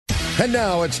And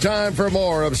now it's time for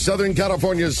more of Southern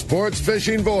California's sports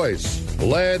fishing voice.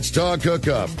 Let's talk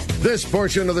hookup. This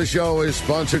portion of the show is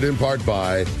sponsored in part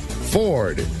by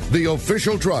Ford, the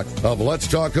official truck of Let's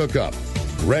Talk Hookup.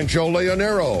 Rancho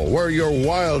Leonero, where your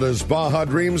wildest Baja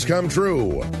dreams come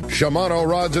true. Shimano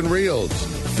Rods and Reels.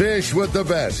 Fish with the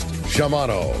best.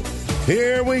 Shimano.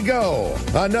 Here we go.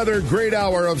 Another great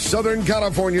hour of Southern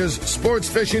California's sports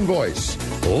fishing voice.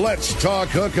 Let's talk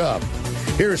hookup.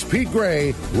 Here's Pete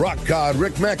Gray, Rock Cod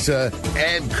Rick Mexa,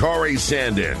 and Corey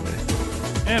Sandin.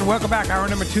 And welcome back. Hour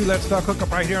number 2, Let's Talk Hookup,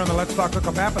 right here on the Let's Talk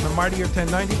Hookup app and the Mightier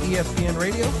 1090 ESPN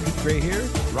Radio. Pete Gray here.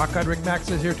 Rock Cod Rick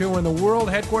Mexa is here too. We're in the world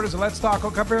headquarters of Let's Talk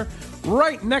Hookup here,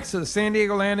 right next to the San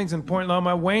Diego Landings in Point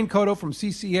Loma. Wayne Kotow from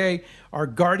CCA, our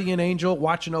guardian angel,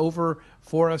 watching over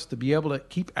for us to be able to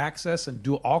keep access and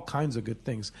do all kinds of good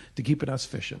things to keeping us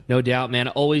fishing. No doubt, man.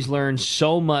 I always learn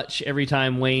so much every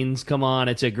time Wayne's come on.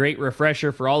 It's a great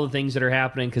refresher for all the things that are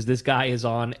happening because this guy is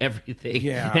on everything.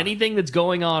 Yeah. Anything that's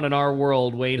going on in our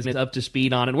world, Wayne is up to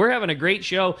speed on. And we're having a great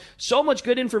show. So much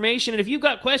good information. And if you've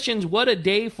got questions, what a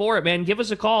day for it, man. Give us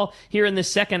a call here in this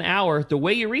second hour. The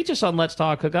way you reach us on Let's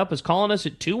Talk Hookup is calling us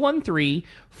at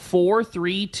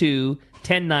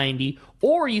 213-432-1090.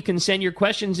 Or you can send your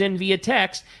questions in via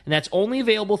text, and that's only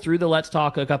available through the Let's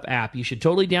Talk Hookup app. You should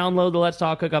totally download the Let's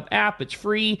Talk Hookup app. It's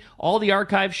free, all the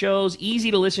archive shows,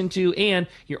 easy to listen to, and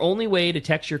your only way to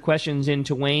text your questions in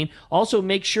to Wayne. Also,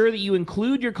 make sure that you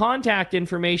include your contact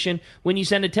information when you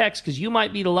send a text, because you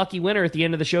might be the lucky winner at the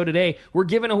end of the show today. We're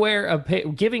giving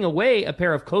away a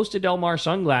pair of Costa Del Mar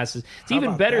sunglasses. It's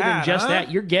even better than just that.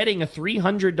 You're getting a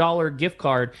 $300 gift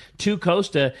card to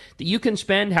Costa that you can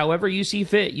spend however you see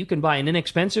fit. You can buy an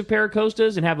inexpensive pair of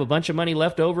Costas and have a bunch of money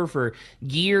left over for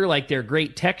gear like their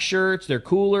great tech shirts, their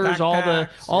coolers, backpacks,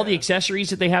 all the accessories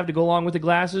that they have to go along with the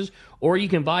glasses. Or you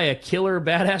can buy a killer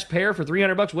badass pair for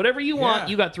 $300. Whatever you want,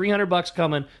 you got $300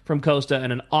 coming from Costa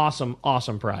and an awesome,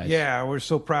 awesome prize. Yeah, we're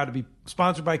so proud to be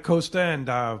sponsored by Costa, and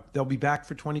they'll be back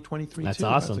for 2023 That's too.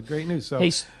 awesome. That's great news. So,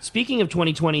 hey, speaking of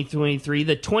 2023,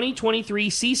 the 2023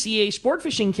 CCA Sport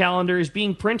Fishing Calendar is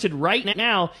being printed right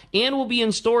now and will be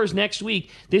in stores next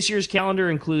week. This year's calendar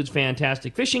includes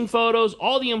fantastic fishing photos,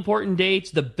 all the important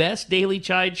dates, the best daily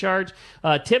tide charts,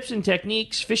 tips and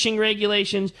techniques, fishing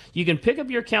regulations. You can pick up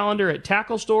your calendar at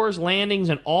tackle stores, landings,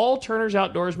 and all Turner's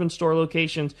Outdoorsman store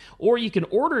locations, or you can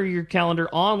order your calendar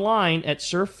online at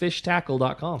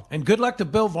surffishtackle.com. and good luck to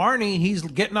Bill Varney. He's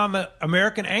getting on the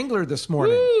American Angler this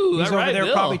morning. Woo, he's all over right, there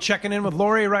Bill. probably checking in with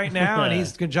Lori right now, and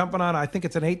he's jumping on, I think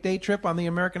it's an 8-day trip on the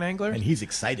American Angler. And he's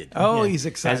excited. Oh, he's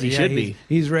excited. As he should be.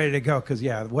 He's ready to go because,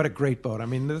 what a great boat. I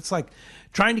mean, it's like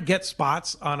trying to get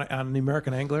spots on the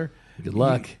American Angler. Good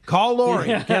luck. Call Lori.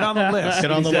 Get on the list.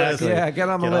 Get on the list. Yeah, get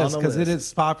on the list because it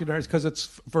is popular. It's because it's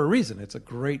for a reason. It's a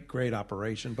great, great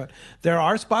operation. But there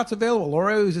are spots available.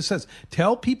 Lori always just says,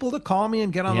 tell people to call me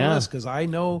and get on the list because I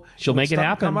know she'll make it stuff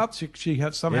happen. Come up, she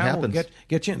has somehow will get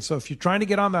you in. So if you're trying to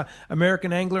get on the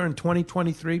American Angler in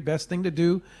 2023, best thing to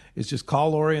do is just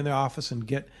call Lori in the office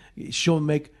and she'll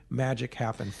make magic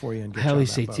happen for you. And get I you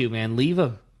always on say that boat. too, man, leave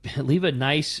a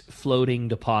nice floating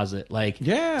deposit. It's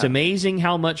Yeah. amazing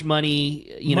how much money,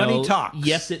 Money talks.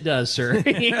 Yes, it does, sir.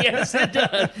 Yes, it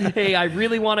does. Hey, I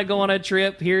really want to go on a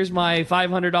trip. Here's my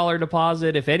 $500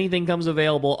 deposit. If anything comes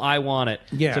available, I want it.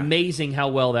 Yeah. It's amazing how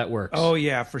well that works. Oh,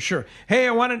 yeah, for sure. Hey,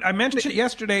 I mentioned it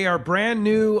yesterday, our brand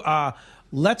new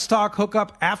Let's Talk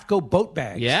Hookup AFCO boat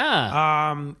bags.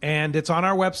 Yeah. And it's on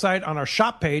our website, on our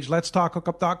shop page,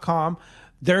 letstalkhookup.com.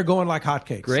 They're going like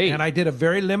hotcakes. Great. And I did a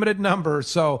very limited number,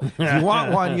 so if you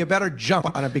want one, you better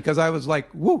jump on it because I was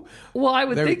like, woo. Well, I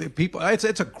would think people. It's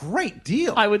a great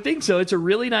deal. I would think so. It's a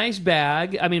really nice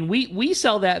bag. I mean, we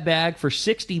sell that bag for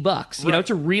 $60. You know,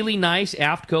 it's a really nice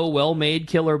AFCO, well-made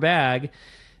killer bag.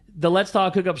 The Let's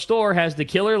Talk Hookup store has the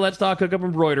killer Let's Talk Hookup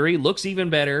embroidery. Looks even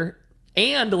better.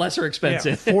 And lesser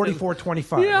expensive. Yeah,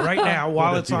 $44.25 right now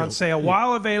while it's on sale,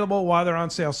 while available, while they're on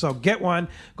sale. So get one.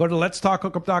 Go to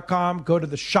letstalkhookup.com, go to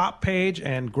the shop page,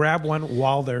 and grab one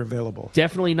while they're available.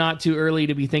 Definitely not too early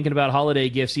to be thinking about holiday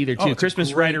gifts either, too.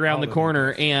 Christmas right around the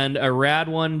corner, and a rad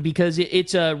one because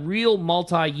it's a real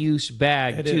multi-use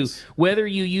bag, it too. is. Whether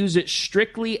you use it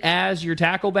strictly as your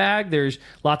tackle bag, there's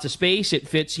lots of space. It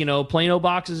fits, Plano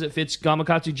boxes. It fits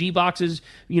Gamakatsu G boxes,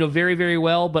 very, very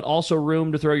well, but also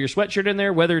room to throw your sweatshirt T-shirt in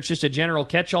there, whether it's just a general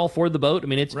catch-all for the boat. I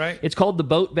mean, it's called the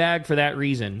boat bag for that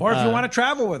reason. Or if you want to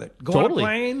travel with it, go on a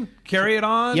plane, carry it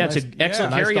on. Yeah, it's an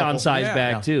excellent carry-on size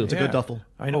bag too. It's a good duffel.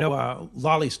 I know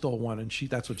Lolly stole one, and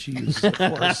that's what she uses it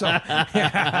for. So,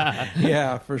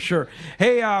 yeah, for sure.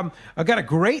 Hey, I've got a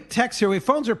great text here.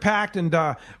 Phones are packed, and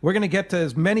we're going to get to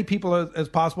as many people as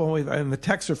possible, and the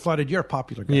texts are flooded. You're a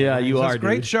popular guy. Yeah, you are,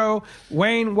 Great show.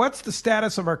 Wayne, what's the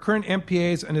status of our current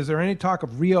MPAs, and is there any talk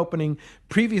of reopening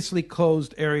previously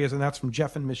closed areas? And that's from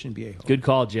Jeff in Mission Viejo. Good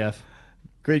call, Jeff.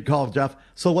 Great call, Jeff.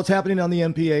 So what's happening on the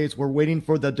MPAs, we're waiting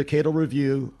for the decadal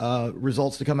review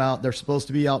results to come out. They're supposed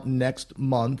to be out next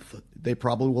month. They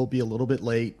probably will be a little bit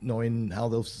late, knowing how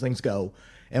those things go,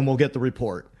 and we'll get the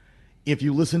report. If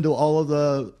you listen to all of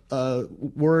the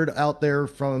word out there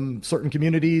from certain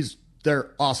communities,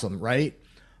 they're awesome, right?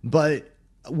 But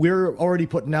we're already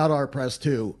putting out our press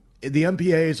too. The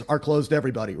MPAs are closed to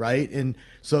everybody, right? And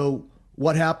so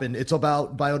what happened? It's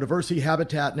about biodiversity,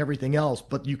 habitat, and everything else,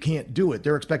 but you can't do it.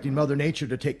 They're expecting Mother Nature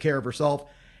to take care of herself,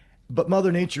 but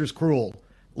Mother Nature is cruel.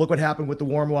 Look what happened with the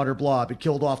warm water blob. It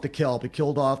killed off the kelp. It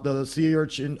killed off the sea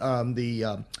urchin,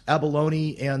 the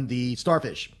abalone, and the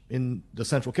starfish in the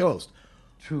Central Coast.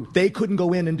 True. They couldn't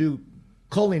go in and do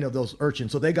culling of those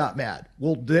urchins, so they got mad.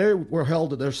 Well, they were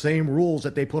held to their same rules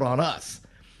that they put on us.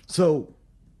 So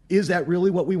is that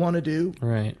really what we want to do?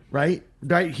 Right.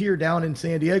 Right here down in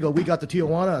San Diego, we got the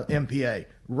Tijuana MPA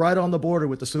right on the border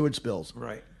with the sewage spills.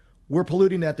 Right. We're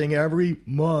polluting that thing every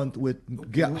month with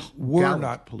We're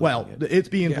not polluting it. It's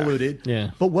being polluted.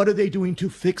 Yeah. But what are they doing to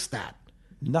fix that?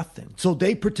 Nothing. So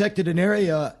they protected an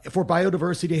area for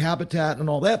biodiversity, habitat, and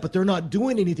all that, but they're not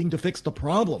doing anything to fix the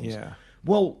problems. Yeah.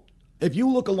 Well, if you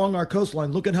look along our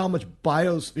coastline, look at how much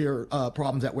biosphere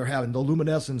problems that we're having, the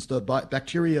luminescence, the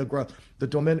bacteria growth, the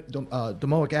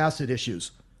domoic acid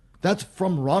issues. That's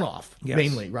from runoff,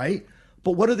 mainly, right?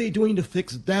 But what are they doing to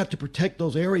fix that, to protect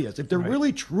those areas? If they're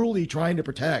really, truly trying to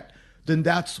protect, then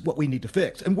that's what we need to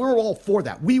fix. And we're all for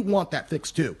that. We want that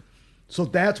fixed too. So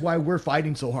that's why we're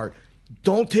fighting so hard.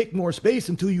 Don't take more space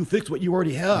until you fix what you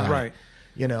already have. Right.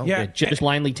 You know? Yeah, just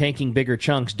blindly tanking bigger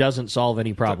chunks doesn't solve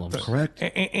any problems. Correct.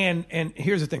 And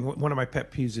here's the thing. One of my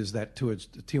pet peeves is that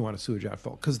Tijuana sewage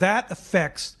outfall, because that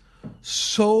affects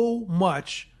so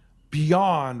much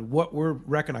beyond what we're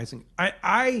recognizing.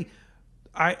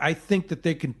 I think that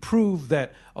they can prove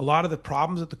that a lot of the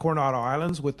problems at the Coronado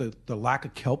Islands with the lack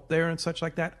of kelp there and such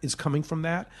like that is coming from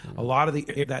that. A lot of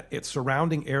its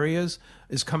surrounding areas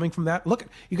is coming from that. Look,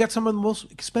 you got some of the most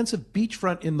expensive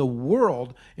beachfront in the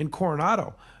world in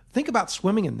Coronado. Think about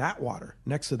swimming in that water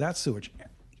next to that sewage.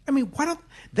 I mean, why don't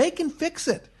they can fix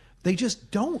it? They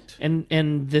just don't.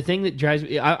 And the thing that drives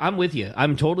me, I'm with you.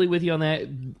 I'm totally with you on that.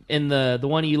 And the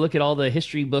one you look at all the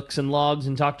history books and logs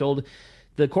and talk to old.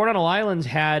 The Coronado Islands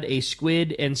had a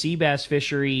squid and sea bass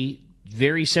fishery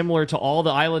very similar to all the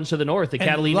islands to the north, the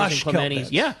Catalinas and Clementis.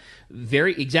 Yeah,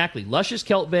 exactly. Luscious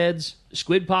kelp beds,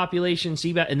 squid population,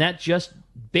 sea bass, and that just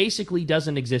basically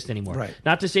doesn't exist anymore. Right.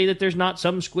 Not to say that there's not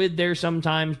some squid there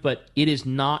sometimes, but it is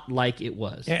not like it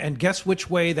was. And guess which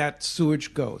way that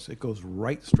sewage goes? It goes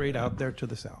right straight out there to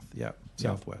the south. Yeah,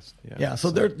 southwest. Yeah,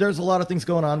 so there's a lot of things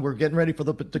going on. We're getting ready for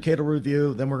the decadal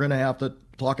review. Then we're going to have to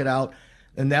talk it out.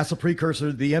 And that's a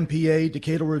precursor. The MPA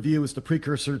decadal review is the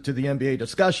precursor to the MBA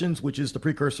discussions, which is the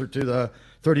precursor to the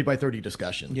 30 by 30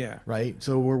 discussion. Yeah. Right?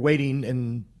 So we're waiting,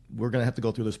 and we're going to have to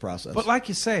go through this process. But like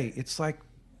you say, it's like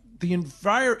the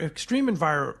extreme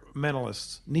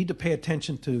environmentalists need to pay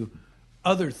attention to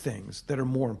other things that are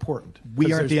more important.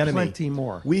 We aren't the enemy. Plenty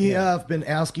more. We have been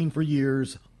asking for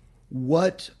years,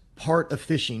 what part of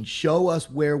fishing, show us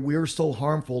where we're so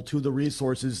harmful to the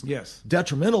resources,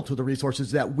 detrimental to the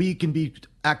resources, that we can be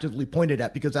actively pointed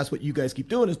at, because that's what you guys keep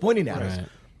doing, is pointing at us.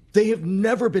 They have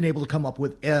never been able to come up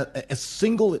with a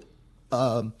single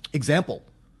example,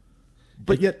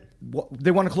 but yet they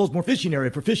want to close more fishing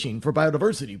area for fishing, for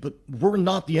biodiversity, but we're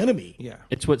not the enemy. Yeah,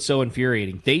 it's what's so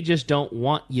infuriating. They just don't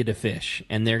want you to fish,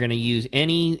 and they're going to use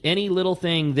any little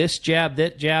thing, this jab,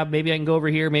 that jab, maybe I can go over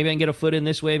here, maybe I can get a foot in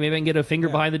this way, maybe I can get a finger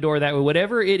behind the door that way,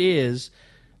 whatever it is.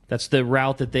 That's the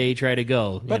route that they try to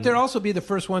go. But they'll also be the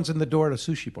first ones in the door at a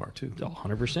sushi bar, too.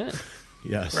 100%.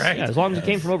 Yes. Right. Yeah, as long as it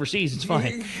came from overseas, it's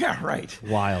fine. Yeah, right.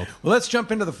 Wild. Well, let's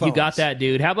jump into the phones. You got that,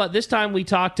 dude. How about this time we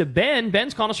talk to Ben?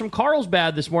 Ben's calling us from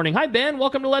Carlsbad this morning. Hi, Ben.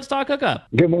 Welcome to Let's Talk Hookup.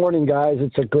 Good morning, guys.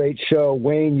 It's a great show.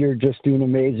 Wayne, you're just doing an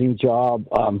amazing job.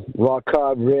 Rock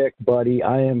Cod, Rick, buddy,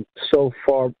 I am so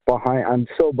far behind. I'm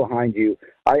so behind you.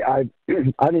 I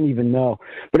didn't even know.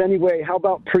 But anyway, how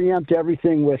about preempt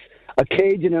everything with a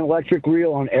cage and an electric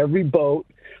reel on every boat,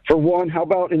 For one, how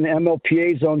about in the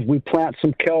MLPA zones we plant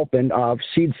some kelp and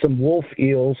seed some wolf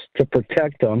eels to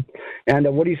protect them? And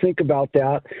what do you think about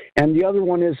that? And the other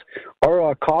one is,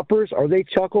 are coppers, are they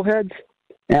chuckleheads?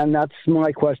 And that's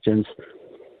my questions.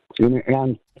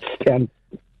 And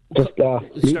just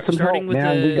need some starting help, with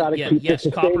man. We got to keep yes,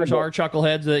 this coppers sustainable. are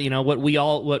chuckleheads.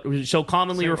 What we so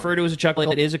commonly refer to as a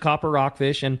chucklehead is a copper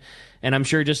rockfish, and I'm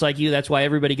sure just like you, that's why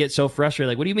everybody gets so frustrated.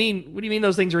 Like, what do you mean? What do you mean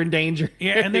those things are in danger?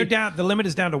 Yeah, and they're down. The limit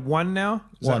is down to 1 now.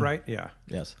 Is that right? Yeah.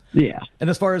 Yes. Yeah. And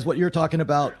as far as what you're talking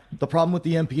about, the problem with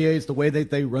the MPAs, the way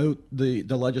that they wrote the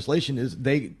legislation is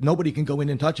nobody can go in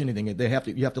and touch anything.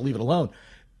 You have to leave it alone.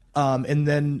 And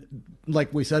then,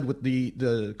 like we said, with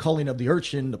the culling of the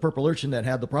urchin, the purple urchin that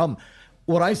had the problem,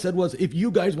 what I said was, if you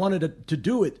guys wanted to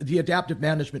do it, the adaptive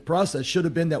management process should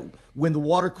have been that when the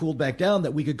water cooled back down,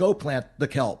 that we could go plant the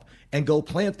kelp and go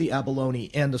plant the abalone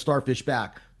and the starfish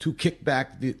back to kick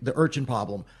back the urchin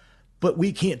problem. But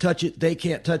we can't touch it. They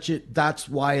can't touch it. That's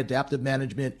why adaptive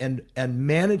management and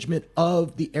management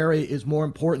of the area is more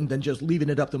important than just leaving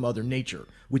it up to Mother Nature,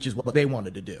 which is what they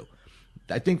wanted to do.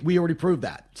 I think we already proved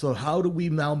that. So how do we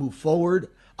now move forward?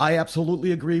 I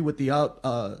absolutely agree with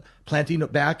the planting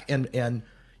it back and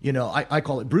I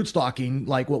call it broodstocking,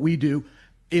 like what we do.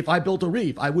 If I built a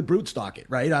reef, I would broodstock it,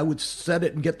 right? I would set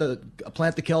it and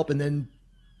plant the kelp and then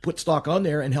put stock on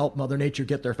there and help Mother Nature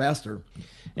get there faster.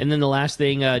 And then the last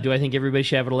thing, do I think everybody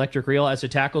should have an electric reel? As a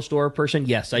tackle store person,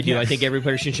 yes, I do. Yes. I think every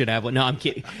person should have one. No, I'm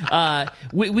kidding.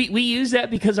 We use that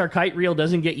because our kite reel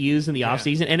doesn't get used in the off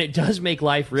season, and it does make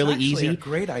life really easy. A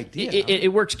great idea.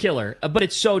 It works killer, but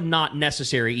it's so not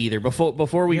necessary either.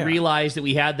 Before we realized that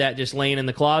we had that just laying in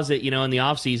the closet, in the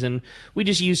off season, we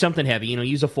just use something heavy.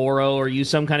 Use a 4-0 or use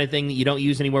some kind of thing that you don't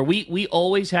use anymore. We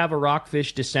always have a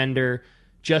rockfish descender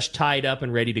just tied up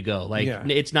and ready to go.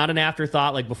 It's not an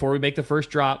afterthought. Like before we make the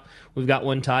first drop, we've got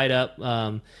one tied up.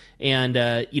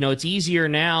 It's easier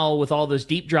now with all this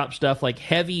deep drop stuff. Like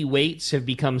heavy weights have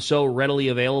become so readily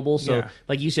available. So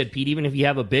like you said, Pete, even if you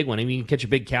have a big one, I mean, you can catch a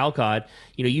big cowcod,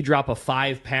 you drop a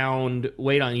 5-pound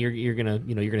weight on, you're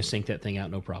gonna sink that thing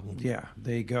out. No problem. Yeah.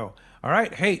 There you go. All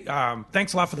right. Hey,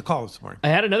 thanks a lot for the call this morning. I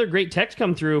had another great text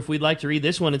come through if we'd like to read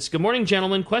this one. It's, good morning,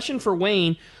 gentlemen. Question for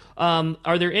Wayne.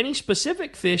 Are there any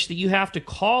specific fish that you have to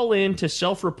call in to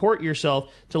self-report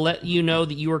yourself to let you know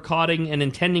that you are caughting and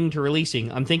intending to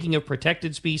releasing? I'm thinking of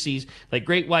protected species like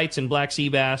great whites and black sea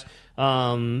bass.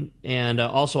 I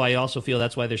also feel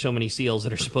that's why there's so many seals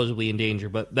that are supposedly in danger.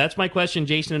 But that's my question,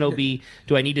 Jason and OB.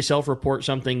 Do I need to self-report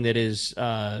something that is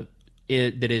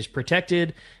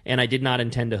protected and I did not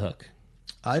intend to hook?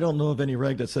 I don't know of any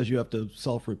reg that says you have to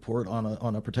self-report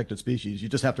on a protected species. You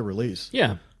just have to release.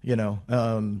 Yeah.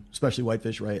 Especially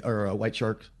whitefish, right, or white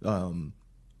shark,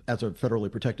 as a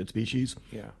federally protected species.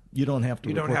 Yeah. You don't have to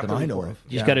report that I know of.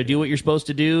 You just got to do what you're supposed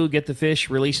to do, get the fish,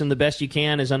 release them the best you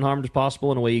can, as unharmed as possible,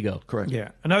 and away you go. Correct. Yeah.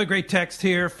 Another great text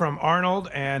here from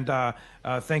Arnold, and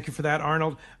thank you for that,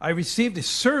 Arnold. I received a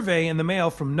survey in the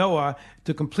mail from NOAA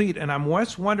to complete, and I'm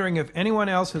just wondering if anyone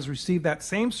else has received that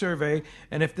same survey,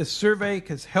 and if this survey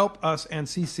can help us and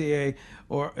CCA,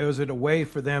 or is it a way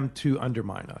for them to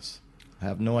undermine us? I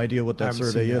have no idea what that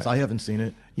survey is. I haven't seen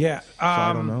it. Yeah. So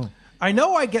I don't know. I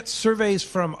know I get surveys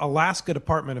from Alaska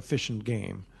Department of Fish and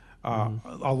Game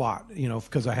a lot,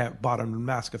 because I have bought an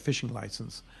Alaska fishing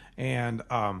license. And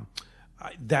I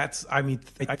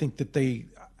think that they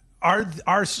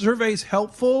are surveys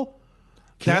helpful.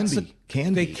 They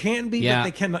can be, yeah.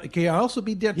 but they can also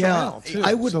be detrimental too.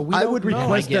 I would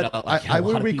request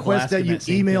that you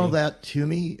email thing. that to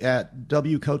me at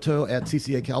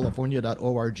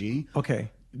wkoto@ccacalifornia.org.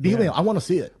 Okay. Email. I want to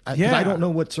see it. I don't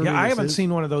know what survey I haven't is.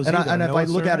 seen one of those And, either. and if I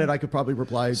look at it, I could probably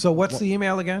reply. So what's the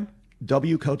email again?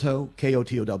 wkoto,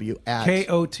 K-O-T-O-W, at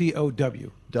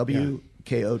K-O-T-O-W.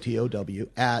 wkotow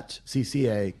at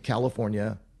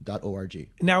ccacalifornia.org.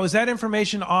 Now, is that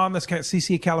information on the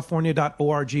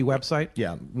ccacalifornia.org website?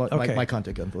 Yeah, my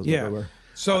contact info is everywhere.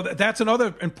 So that's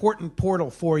another important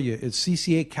portal for you is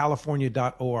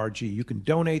ccacalifornia.org. You can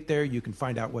donate there. You can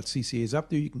find out what CCA is up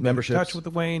to. You can get in touch with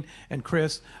Wayne and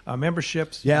Chris.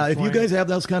 Memberships. Yeah, if you guys have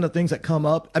those kind of things that come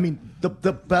up, I mean, the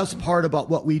best part about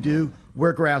what we do,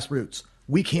 we're grassroots.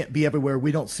 We can't be everywhere.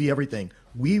 We don't see everything.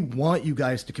 We want you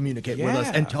guys to communicate with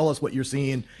us and tell us what you're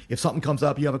seeing. If something comes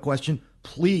up, you have a question,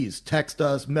 please text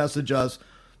us, message us,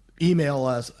 email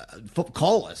us,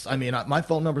 call us. I mean, my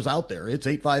phone number's out there. It's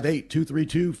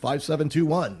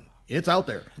 858-232-5721. It's out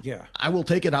there. Yeah. I will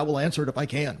take it. I will answer it if I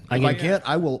can. If I can't,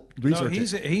 I will research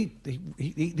it.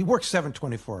 He works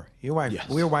 7/24.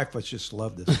 Your wife must just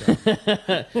love this stuff.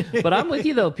 But I'm with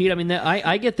you, though, Pete. I mean,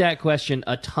 I get that question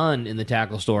a ton in the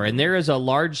tackle store, and there is a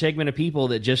large segment of people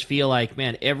that just feel like,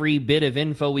 man, every bit of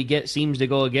info we get seems to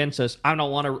go against us. I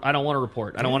don't want to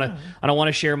report. I don't want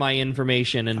to share my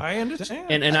information. And I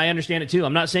understand. And I understand it too.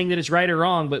 I'm not saying that it's right or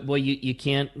wrong, but well, you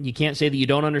can't say that you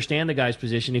don't understand the guy's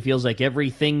position. He feels like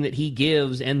everything that he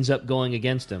gives ends up going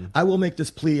against him. I will make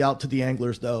this plea out to the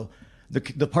anglers, though. The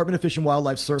Department of Fish and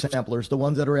Wildlife samplers, the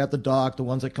ones that are at the dock, the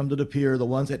ones that come to the pier, the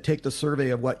ones that take the survey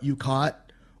of what you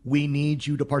caught, we need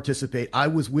you to participate. I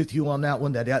was with you on that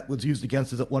one. That was used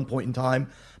against us at one point in time.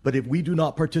 But if we do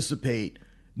not participate,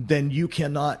 then you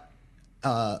cannot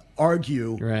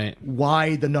argue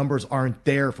why the numbers aren't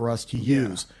there for us to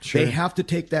use. Sure. They have to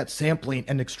take that sampling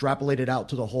and extrapolate it out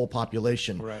to the whole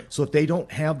population. Right. So if they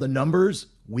don't have the numbers,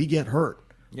 we get hurt.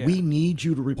 Yeah. We need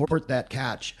you to report that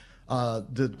catch.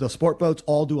 The sport boats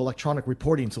all do electronic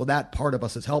reporting, so that part of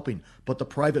us is helping. But the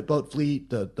private boat fleet,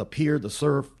 the pier, the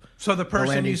surf. So the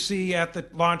person you see at the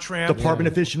launch ramp, Department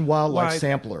of Fish and Wildlife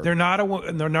sampler. They're not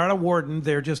a warden.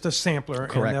 They're just a sampler.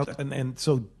 Correct. And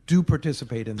so do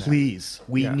participate in that. Please,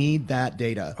 we need that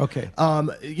data. Okay.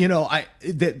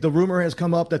 The rumor has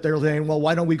come up that they're saying, well,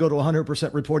 why don't we go to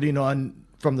 100% reporting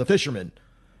from the fishermen?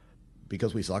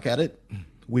 Because we suck at it.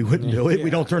 We wouldn't do it. Yeah. We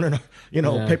don't turn in,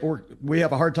 paperwork. We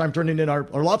have a hard time turning in our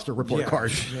lobster report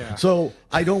cards. Yeah. So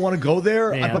I don't want to go there,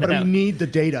 but we need the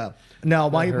data. Now,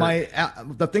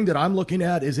 the thing that I'm looking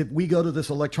at is if we go to this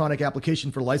electronic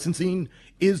application for licensing,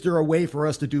 is there a way for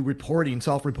us to do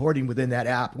self-reporting within that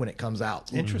app when it comes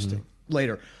out? Interesting.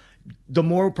 Later. The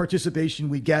more participation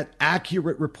we get,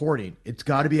 accurate reporting. It's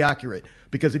got to be accurate.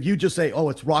 Because if you just say, oh,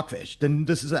 it's rockfish, then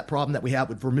this is that problem that we have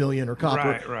with vermilion or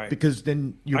copper. Right. Because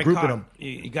then you're grouping them.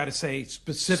 You got to say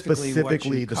specifically what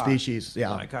you the caught. Species.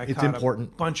 Yeah, like I it's caught important.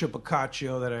 A bunch of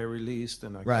Boccaccio that I released,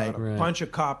 and I caught a bunch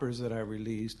of coppers that I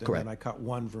released, and then I caught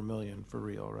one vermilion for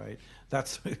real, right?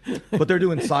 That's. But they're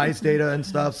doing size data and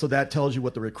stuff, so that tells you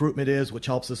what the recruitment is, which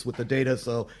helps us with the data.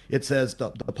 So it says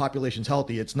the population's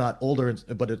healthy. It's not older,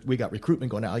 but we got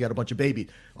recruitment going out. I got a bunch of babies.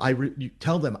 You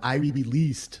tell them I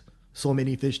released so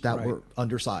many fish that were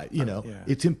undersized.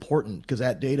 It's important because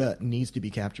that data needs to be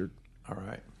captured. All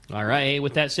right. Hey,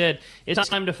 with that said, it's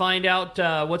time to find out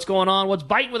what's going on, what's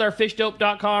biting with our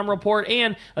fishdope.com report,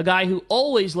 and a guy who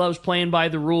always loves playing by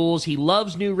the rules. He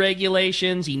loves new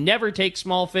regulations. He never takes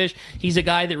small fish. He's a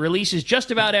guy that releases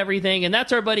just about everything, and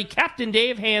that's our buddy Captain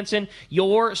Dave Hansen,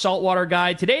 your saltwater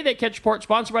guide. Today, that catch report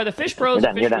sponsored by the Fish Pros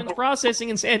and Fisherman's Processing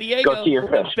in San Diego. Go see your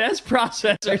fish. The best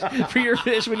processors for your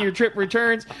fish when your trip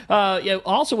returns.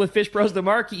 Also with Fish Pros, the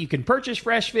market, you can purchase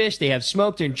fresh fish. They have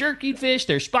smoked and jerky fish.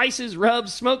 Their spices,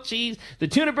 rubs, smoked cheese, the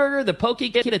tuna burger, the poke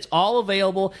kit. It's all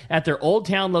available at their Old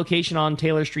Town location on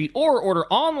Taylor Street, or order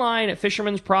online at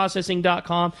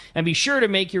fishermansprocessing.com, and be sure to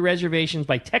make your reservations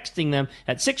by texting them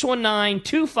at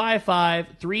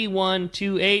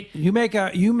 619-255-3128.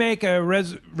 You make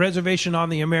a reservation on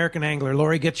the American Angler.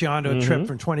 Lori gets you onto a trip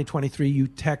from 2023. You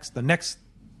text the next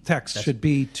text should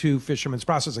be to Fisherman's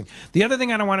Processing. The other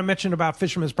thing I want to mention about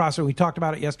Fisherman's Processing, we talked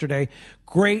about it yesterday.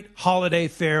 Great holiday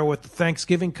fair with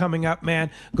Thanksgiving coming up,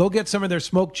 man. Go get some of their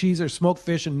smoked cheese or smoked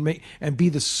fish and be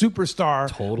the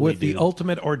superstar with the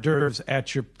ultimate hors d'oeuvres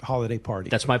at your holiday party.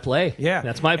 That's my play. Yeah.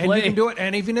 That's my play. And you can do it.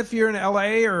 And even if you're in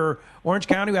LA or Orange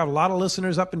County, we have a lot of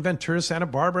listeners up in Ventura, Santa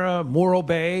Barbara, Morro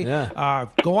Bay. Yeah.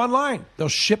 Go online. They'll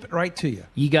ship it right to you.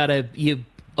 You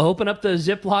open up the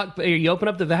Ziploc, or you open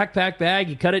up the backpack bag,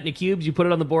 you cut it into cubes, you put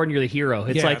it on the board, and you're the hero.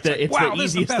 It's wow, the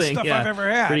easiest the best thing. Stuff I've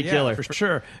ever had. Pretty killer. For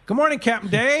sure. Good morning, Captain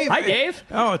Dave. Hi, Dave.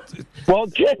 Well,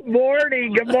 good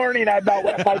morning. Good morning. I about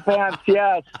wet my pants.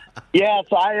 Yes,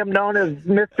 I am known as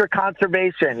Mr.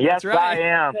 Conservation. Yes, right. I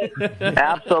am.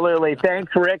 Absolutely.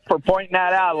 Thanks, Rick, for pointing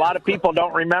that out. A lot of people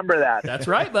don't remember that. That's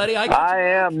right, buddy. I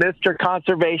am Mr.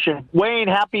 Conservation. Wayne,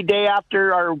 happy day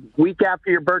after or week after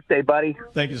your birthday, buddy.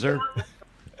 Thank you, sir.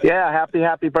 Yeah,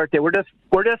 happy birthday. We're just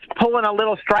pulling a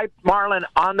little striped marlin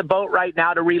on the boat right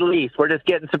now to release. We're just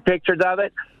getting some pictures of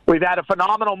it. We've had a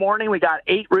phenomenal morning. We got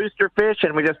 8 rooster fish,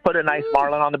 and we just put a nice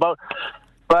marlin on the boat.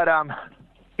 But,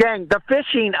 gang, the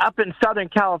fishing up in Southern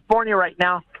California right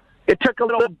now, it took a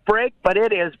little break, but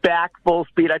it is back full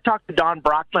speed. I talked to Don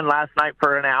Brockman last night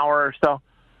for an hour or so.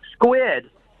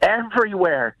 Squid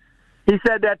everywhere. He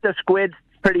said that the squid's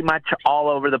pretty much all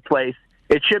over the place.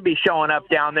 It should be showing up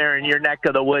down there in your neck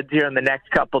of the woods here in the next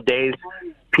couple of days,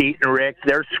 Pete and Rick.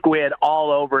 There's squid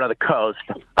all over the coast,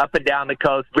 up and down the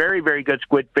coast. Very, very good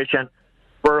squid fishing.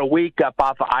 for a week up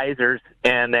off of Isers.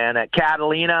 And then at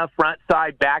Catalina, front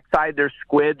side, back side, there's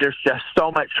squid. There's just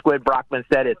so much squid. Brockman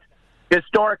said it's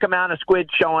historic amount of squid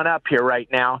showing up here right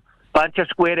now. Bunch of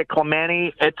squid at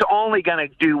Clemente. It's only going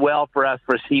to do well for us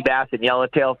for sea bass and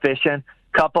yellowtail fishing.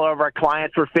 A couple of our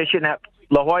clients were fishing at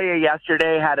La Jolla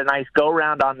yesterday, had a nice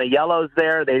go-round on the yellows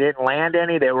there. They didn't land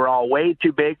any. They were all way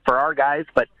too big for our guys,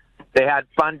 but they had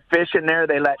fun fishing there.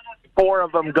 They let 4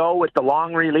 of them go with the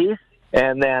long release.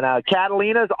 And then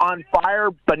Catalina's on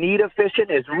fire. Bonita fishing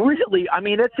is really, I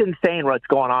mean, it's insane what's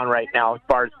going on right now as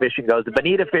far as fishing goes. The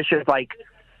bonita fishing is like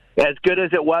as good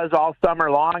as it was all summer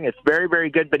long. It's very, very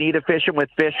good bonita fishing with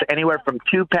fish anywhere from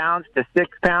 2 pounds to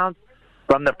 6 pounds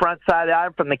from the front side of the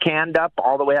island, from the Canned Up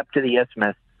all the way up to the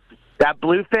isthmus. That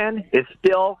bluefin is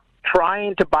still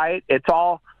trying to bite. It's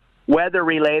all weather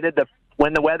related.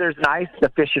 When the weather's nice, the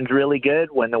fishing's really good.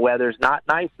 When the weather's not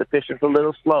nice, the fishing's a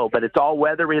little slow. But it's all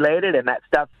weather related, and that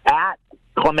stuff at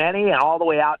Clemente and all the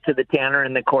way out to the Tanner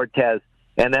and the Cortez.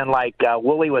 And then, like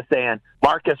Wooly was saying,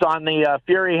 Marcus on the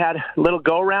Fury had a little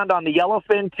go-round on the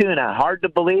yellowfin tuna. Hard to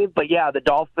believe, but yeah, the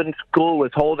dolphin school was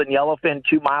holding yellowfin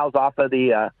 2 miles off of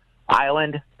the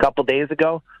island a couple days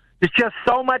ago. There's just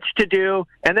so much to do.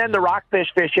 And then the rockfish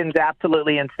fishing is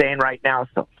absolutely insane right now.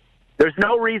 So there's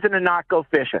no reason to not go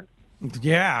fishing.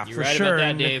 Yeah, You're for right sure. about that,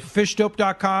 And Dave.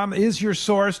 Fishdope.com is your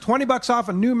source. $20 off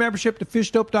a new membership to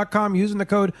Fishdope.com using the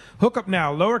code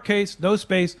HookUpNow. Lowercase, no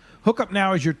space.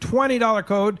 HookUpNow is your $20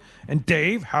 code. And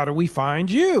Dave, how do we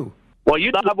find you? Well, you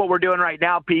love what we're doing right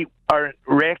now, Pete, or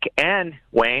Rick and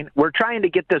Wayne. We're trying to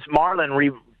get this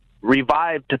marlin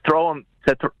revived to throw him,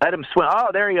 let him swim. Oh,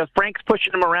 there he goes. Frank's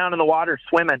pushing him around in the water,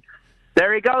 swimming.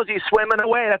 There he goes. He's swimming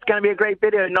away. That's going to be a great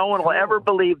video. No one will ever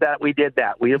believe that we did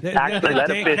that. We actually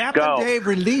let a fish Captain go. Dave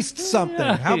released something.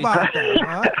 How about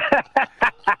that?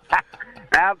 Huh?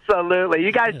 Absolutely.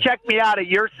 You guys check me out at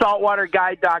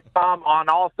yoursaltwaterguide.com on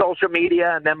all social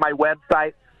media, and then my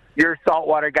website,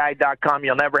 yoursaltwaterguide.com.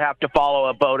 You'll never have to follow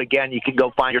a boat again. You can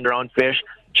go find your own fish.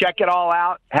 Check it all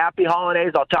out. Happy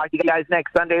holidays. I'll talk to you guys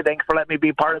next Sunday. Thanks for letting me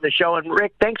be part of the show. And,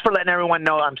 Rick, thanks for letting everyone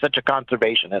know I'm such a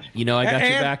conservationist. You know, I got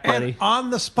your back, buddy. And on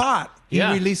the spot, he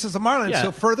Yeah. releases a marlin. Yeah.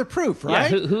 So further proof, Yeah,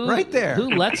 right? who, right there. Who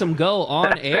lets him go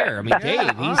on air? I mean, Dave,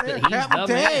 he's on air. the Captain man.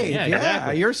 Dave. Yeah,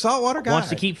 exactly. Your saltwater guy. Wants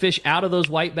to keep fish out of those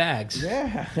white bags.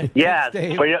 Yeah. Yes,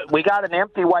 Dave. we got an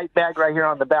empty white bag right here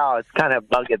on the bow. It's kind of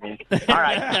bugging me. All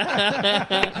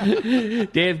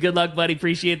right. Dave, good luck, buddy.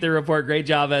 Appreciate the report. Great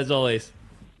job, as always.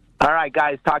 All right,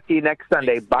 guys. Talk to you next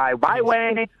Sunday. Bye. Bye,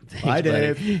 Wayne. Bye,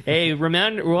 Dave. Hey, we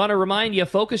want to remind you,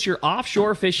 focus your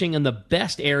offshore fishing in the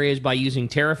best areas by using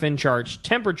Terrafin charts.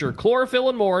 Temperature, chlorophyll,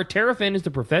 and more. Terrafin is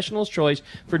the professional's choice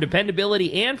for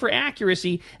dependability and for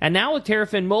accuracy. And now with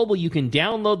Terrafin Mobile, you can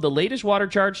download the latest water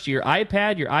charts to your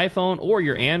iPad, your iPhone, or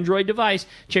your Android device.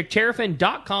 Check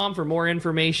Terrafin.com for more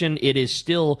information. It is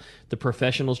still the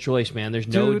professional's choice, man. There's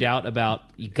no doubt about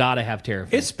you got to have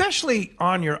Terrafin. Especially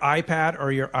on your iPad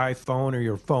or your iPhone or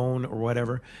your phone or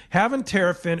whatever. Having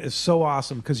Terrafin is so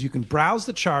awesome because you can browse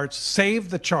the charts, save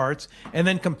the charts, and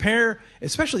then compare,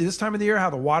 especially this time of the year, how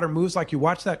the water moves. Like you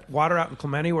watch that water out in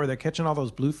Clemente where they're catching all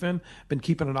those bluefin. Been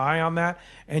keeping an eye on that.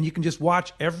 And you can just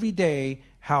watch every day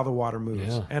how the water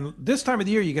moves. Yeah. And this time of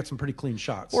the year, you get some pretty clean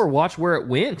shots. Or watch where it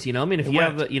went. You know, I mean, if It you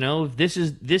went. have, if this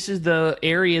is the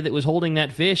area that was holding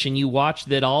that fish, and you watch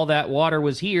that all that water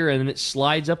was here, and then it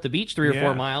slides up the beach 3 or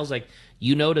 4 miles, like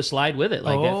to slide with it,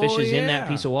 like that fish is in that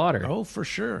piece of water. Oh, for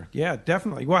sure. Yeah,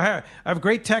 definitely. Well, I have a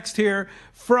great text here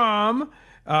from.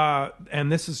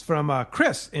 And this is from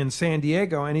Chris in San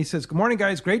Diego, and he says, "Good morning,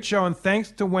 guys. Great show, and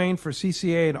thanks to Wayne for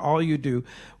CCA and all you do.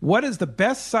 What is the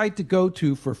best site to go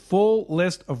to for full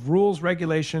list of rules,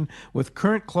 regulation with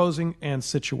current closing and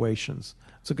situations?"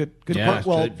 It's a good Yeah, point.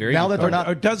 Well, good, very now good that they're point. not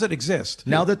Or does it exist?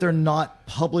 Now that they're not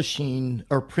publishing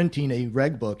or printing a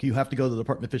reg book, you have to go to the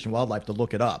Department of Fish and Wildlife to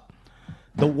look it up.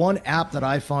 The one app that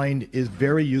I find is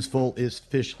very useful is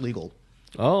Fish Legal.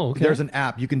 Oh, okay. There's an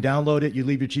app. You can download it, you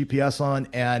leave your GPS on,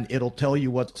 and it'll tell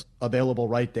you what's available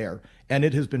right there. And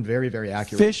it has been very, very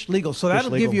accurate. Fish legal. So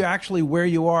that'll Legal. give you actually where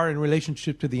you are in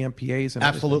relationship to the MPAs. And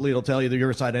Absolutely. It'll tell you that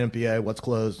you're inside an MPA, what's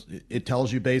closed. It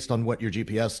tells you based on what your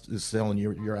GPS is telling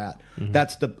you you're at. Mm-hmm.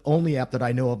 That's the only app that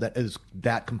I know of that is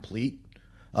that complete.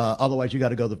 Otherwise, you got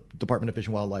to go to the Department of Fish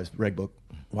and Wildlife's reg book.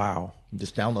 Wow.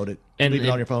 Just download it. And leave it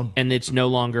on your phone. And it's no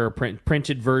longer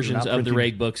printed versions not of the printing.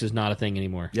 reg books is not a thing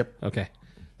anymore. Yep. Okay.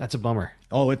 That's a bummer.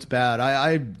 Oh, it's bad.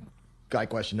 I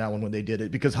questioned that one when they did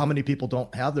it because how many people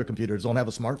don't have their computers, don't have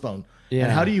a smartphone? Yeah.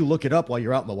 And how do you look it up while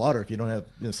you're out in the water if you don't have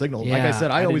signal? Like I said,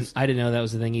 I didn't know that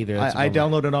was the thing either. That's a I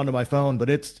bummer. download it onto my phone, but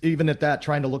it's even at that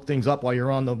trying to look things up while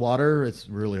you're on the water, it's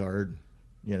really hard.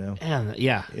 You know, And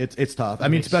yeah, it's tough. I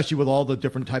mean, especially with all the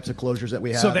different types of closures that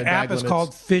we have. So the and app bag is limits.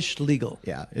 called Fish Legal.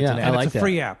 Yeah, it's Yeah, an I app. like It's a that.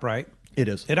 free app, right? It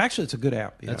is. It's a good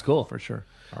app. Yeah, That's cool. for sure.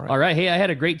 All right. Hey, I had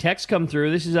a great text come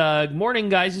through. This is morning,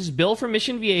 guys. This is Bill from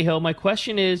Mission Viejo. My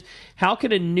question is, how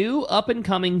could a new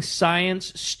up-and-coming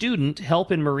science student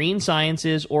help in marine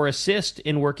sciences or assist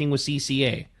in working with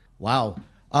CCA? Wow.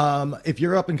 If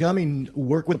you're up and coming,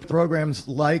 work with programs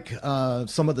like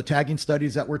some of the tagging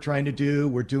studies that we're trying to do.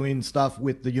 We're doing stuff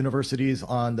with the universities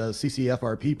on the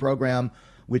CCFRP program,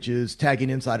 which is tagging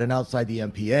inside and outside the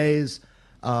MPAs.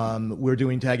 We're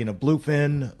doing tagging of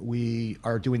bluefin. We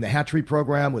are doing the hatchery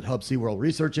program with Hub SeaWorld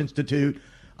Research Institute.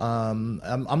 I'm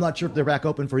not sure if they're back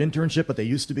open for internship, but they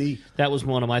used to be. That was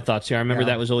one of my thoughts here. I remember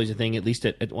that was always a thing, at least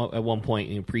at one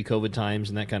point, pre-COVID times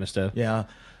and that kind of stuff. Yeah.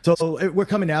 So we're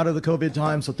coming out of the COVID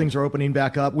time, so things are opening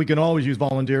back up. We can always use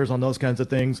volunteers on those kinds of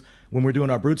things. When we're doing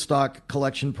our broodstock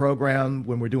collection program,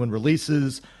 when we're doing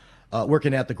releases,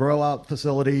 working at the grow-out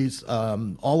facilities,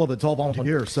 all of it's all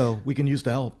volunteer, so we can use the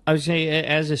help. I would say,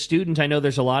 as a student, I know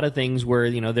there's a lot of things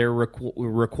where they're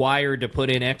required to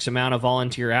put in X amount of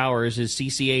volunteer hours. Is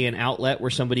CCA an outlet where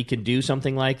somebody can do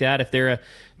something like that? If they're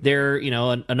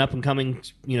an up and coming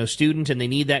student and they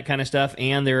need that kind of stuff,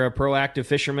 and they're a proactive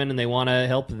fisherman and they want to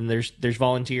help, and there's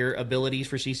volunteer abilities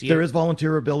for CCA. There is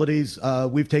volunteer abilities.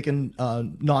 We've taken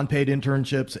non-paid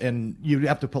internships, and you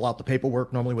have to pull out the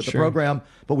paperwork normally with the program,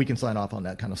 but we can sign off on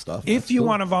that kind of stuff. If you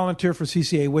want to volunteer for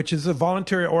CCA, which is a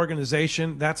voluntary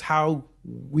organization, that's how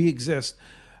we exist.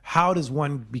 How does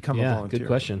one become a volunteer? Good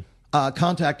question.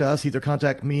 Contact us. Either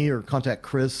contact me or contact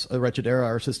Chris Rechidera,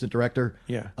 our assistant director.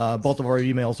 Yeah. Both of our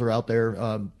emails are out there.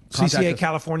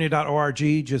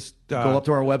 CCACalifornia.org. Just go up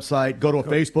to our website. Go to a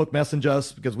Facebook, message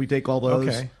us, because we take all those.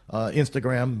 Okay.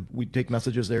 Instagram, we take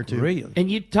messages there too. Really? And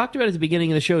you talked about it at the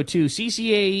beginning of the show too.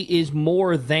 CCA is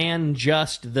more than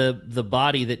just the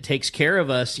body that takes care of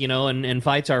us, and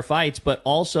fights our fights, but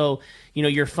also,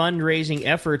 your fundraising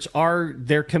efforts are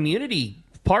their community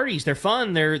parties. They're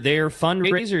fun. They're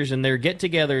fundraisers and they're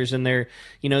get-togethers, and they're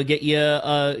get you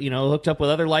hooked up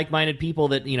with other like-minded people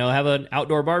that have an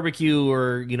outdoor barbecue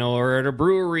or at a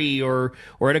brewery or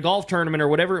at a golf tournament or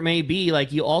whatever it may be.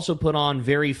 Like, you also put on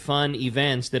very fun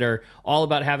events that are all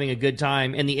about having a good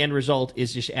time, and the end result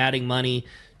is just adding money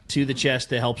to the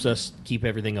chest that helps us keep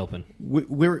everything open.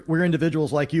 We're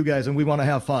individuals like you guys, and we want to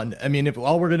have fun. I mean, if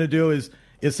all we're going to do is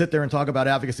sit there and talk about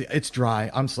advocacy, it's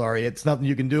dry. I'm sorry. It's nothing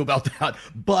you can do about that.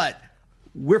 But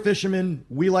we're fishermen.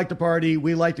 We like to party.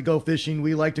 We like to go fishing.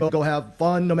 We like to go have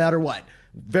fun no matter what.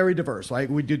 Very diverse, right?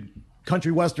 We did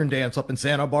country western dance up in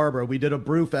Santa Barbara. We did a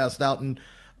brew fest out in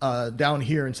down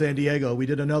here in San Diego. We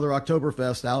did another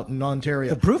Oktoberfest out in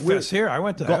Ontario. The brew fest here, I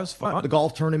went to. That was fun. The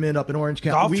golf tournament up in Orange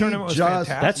County. Tournament was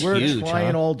fantastic. We're huge,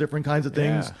 trying all different kinds of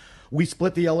things. Yeah. We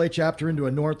split the LA chapter into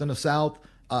a north and a south.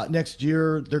 Next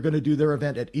year, they're going to do their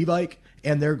event at E-Bike,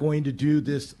 and they're going to do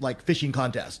this like fishing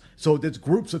contest. So there's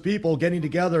groups of people getting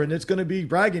together, and it's going to be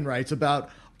bragging rights about,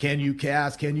 can you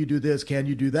cast, can you do this, can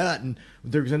you do that, and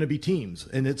there's going to be teams,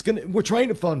 and we're trying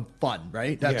to fun,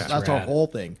 right? That's our whole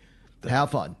thing.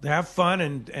 Have fun. Have fun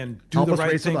and do Help the us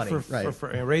right raise some thing money.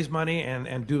 for raise money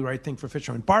and do the right thing for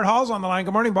fishermen. Bart Hall's on the line.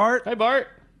 Good morning, Bart. Hi, Bart.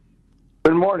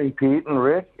 Good morning, Pete and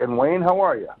Rick and Wayne. How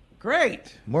are you?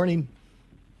 Great. Morning.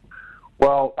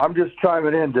 Well, I'm just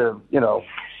chiming in to,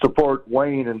 support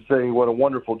Wayne and say what a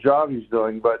wonderful job he's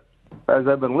doing. But as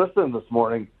I've been listening this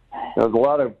morning, there's a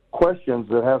lot of questions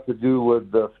that have to do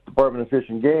with the Department of Fish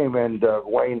and Game. And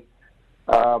Wayne,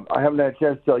 I haven't had a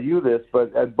chance to tell you this,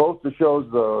 but at both the shows,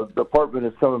 the department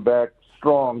is coming back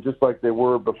strong, just like they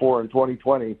were before in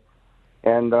 2020.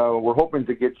 And we're hoping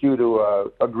to get you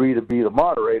to agree to be the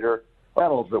moderator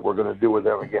panels that we're going to do with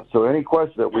them again. So any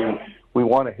question that we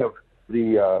want to have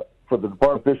for the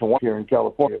Department of Fish and Wildlife here in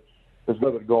California, there's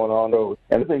nothing going on.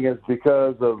 And the thing is,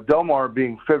 because of Del Mar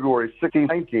being February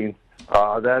 16th,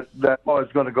 19th, that law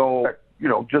is going to go,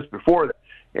 just before that.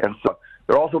 And so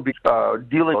they'll also be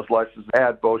dealing with licenses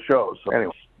at both shows. So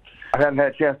anyway, I hadn't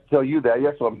had a chance to tell you that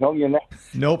yet, so I'm telling you now.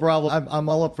 No problem. I'm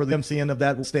all up for the MCing of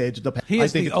that stage. He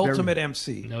is the ultimate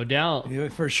MC. No doubt. Yeah,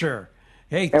 for sure.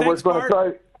 Hey, and thanks,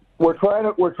 Bart. We're trying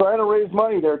to raise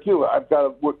money there too.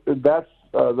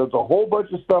 There's a whole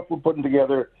bunch of stuff we're putting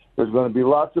together. There's going to be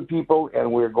lots of people,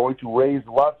 and we're going to raise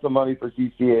lots of money for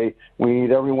CCA. We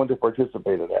need everyone to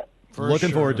participate in that.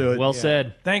 Looking forward to it. Well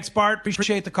said. Thanks, Bart.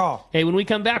 Appreciate the call. Hey, when we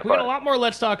come back, we got a lot more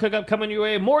Let's Talk Hookup coming your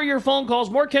way. More of your phone calls,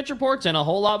 more catch reports, and a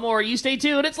whole lot more. You stay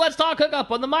tuned. It's Let's Talk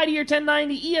Hookup on the Mightier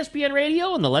 1090 ESPN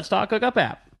Radio and the Let's Talk Hookup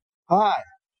app. Hi,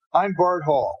 I'm Bart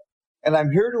Hall, and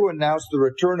I'm here to announce the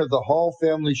return of the Hall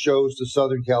family shows to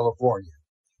Southern California.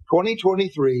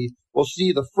 2023 will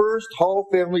see the first Hall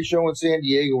Family Show in San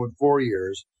Diego in 4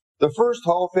 years, the first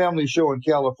Hall Family Show in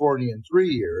California in 3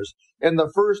 years, and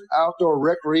the first outdoor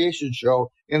recreation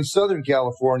show in Southern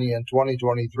California in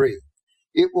 2023.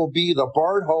 It will be the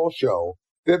Bard Hall Show,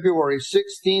 February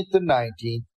 16th to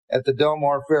 19th at the Del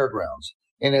Mar Fairgrounds,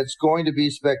 and it's going to be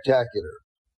spectacular.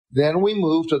 Then we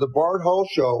move to the Bard Hall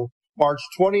Show, March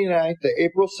 29th to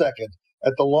April 2nd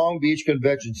at the Long Beach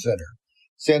Convention Center.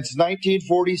 Since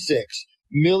 1946,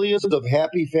 millions of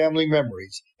happy family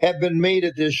memories have been made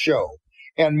at this show,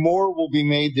 and more will be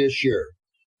made this year.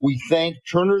 We thank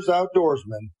Turner's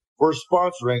Outdoorsman for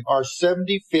sponsoring our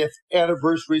 75th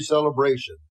anniversary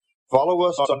celebration. Follow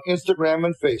us on Instagram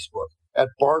and Facebook at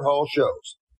Bard Hall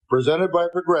Shows, presented by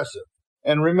Progressive.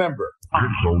 And remember,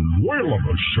 it's a whale of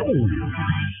a show.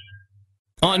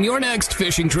 On your next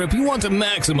fishing trip, you want to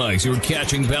maximize your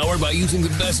catching power by using the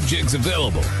best jigs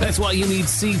available. That's why you need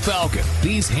Sea Falcon.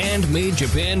 These handmade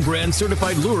Japan brand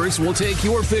certified lures will take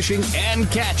your fishing and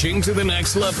catching to the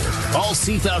next level. All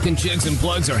Sea Falcon jigs and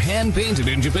plugs are hand painted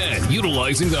in Japan,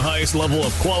 utilizing the highest level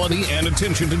of quality and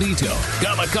attention to detail.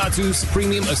 Gamakatsu's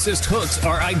premium assist hooks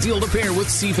are ideal to pair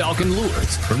with Sea Falcon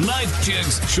lures. From knife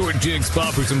jigs, short jigs,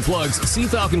 poppers, and plugs, Sea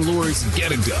Falcon lures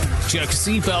get it done. Check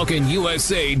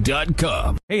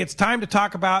SeaFalconUSA.com. Hey, it's time to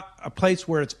talk about a place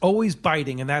where it's always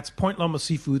biting, and that's Point Loma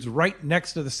Seafoods, right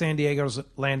next to the San Diego's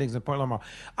landings in Point Loma.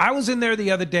 I was in there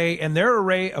the other day, and their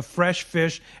array of fresh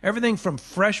fish, everything from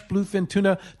fresh bluefin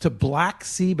tuna to black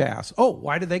sea bass. Oh,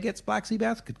 why do they get black sea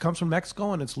bass? It comes from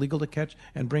Mexico, and it's legal to catch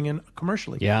and bring in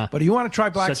commercially. Yeah. But if you want to try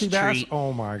black Such sea a bass, treat.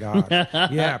 oh my gosh.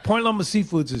 Yeah, Point Loma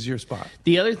Seafoods is your spot.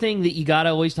 The other thing that you got to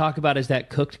always talk about is that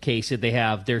cooked case that they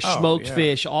have. Their smoked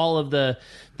fish, all of the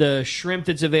shrimp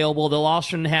that's available. They'll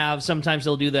often have, sometimes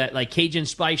they'll do that, like Cajun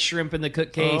spice shrimp in the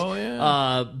cooked case. Oh,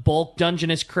 yeah. Bulk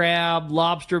Dungeness crab,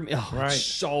 lobster. Oh, Right. It's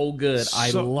so good. I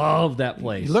love that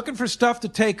place. You're looking for stuff to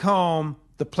take home,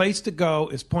 the place to go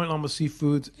is Point Loma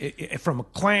Seafoods. From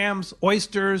clams,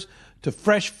 oysters, to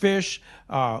fresh fish,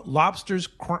 lobsters,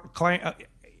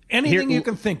 anything you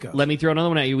can think of. Let me throw another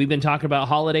one at you. We've been talking about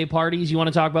holiday parties. You want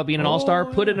to talk about being an all-star?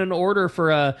 Put in an order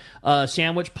for a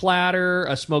sandwich platter,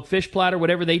 a smoked fish platter,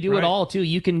 whatever. They do it all, too.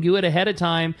 You can do it ahead of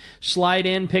time. Slide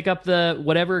in, pick up the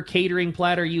whatever catering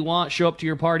platter you want, show up to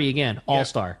your party again.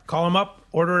 All-star. Call them up,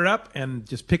 order it up, and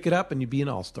just pick it up, and you'd be an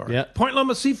all-star. Yep. Point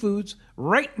Loma Seafoods,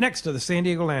 right next to the San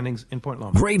Diego landings in Point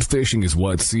Loma. Great fishing is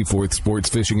what Seaforth Sports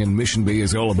Fishing in Mission Bay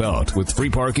is all about. With free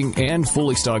parking and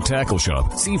fully stocked tackle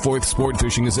shop, Seaforth Sport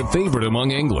Fishing is a favorite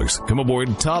among anglers. Come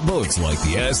aboard top boats like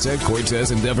the Aztec,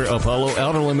 Cortez, Endeavor, Apollo,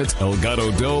 Outer Limits,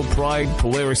 Elgato Doe, Pride,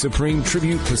 Polaris Supreme,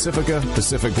 Tribute, Pacifica,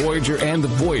 Pacific Voyager, and the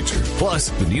Voyager. Plus,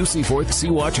 the new Seaforth,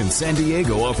 Sea-Watch, and San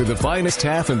Diego offer the finest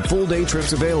half and full day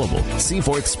trips available.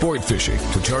 Seaforth Sport Fishing.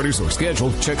 To charters or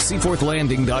schedule, check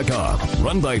seaforthlanding.com.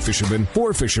 Run by fishermen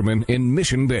for fishermen in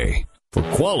Mission Bay. For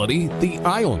quality, the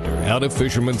Islander out of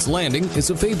Fisherman's Landing is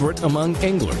a favorite among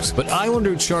anglers. But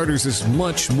Islander Charters is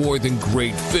much more than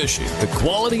great fishing. The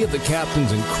quality of the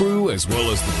captains and crew, as well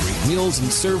as the great meals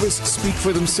and service, speak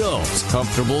for themselves.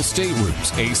 Comfortable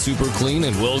staterooms, a super clean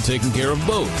and well taken care of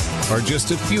boat are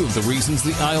just a few of the reasons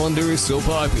the Islander is so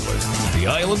popular. The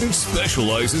Islander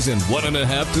specializes in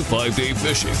 1.5 to 5 day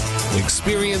fishing.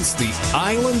 Experience the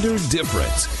Islander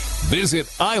difference. Visit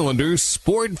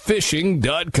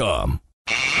IslanderSportFishing.com.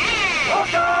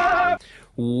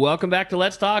 Welcome back to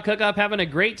Let's Talk Hookup. Having a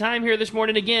great time here this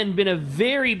morning. Again, been a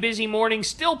very busy morning.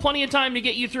 Still plenty of time to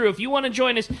get you through. If you want to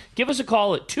join us, give us a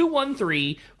call at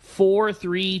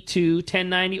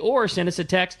 213-432-1090 or send us a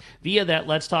text via that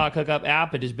Let's Talk Hookup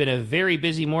app. It has been a very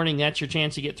busy morning. That's your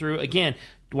chance to get through. Again,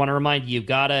 want to remind you, you've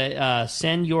got to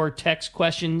send your text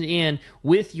questions in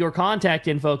with your contact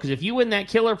info, because if you win that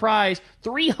killer prize,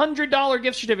 $300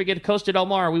 gift certificate to Costa Del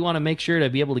Mar, we want to make sure to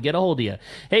be able to get a hold of you.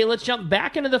 Hey, let's jump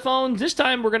back into the phones. This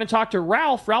time we're going to talk to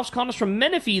Ralph. Ralph's calling us from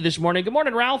Menifee this morning. Good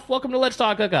morning, Ralph. Welcome to Let's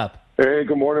Talk Hookup. Hey,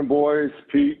 good morning, boys.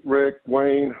 Pete, Rick,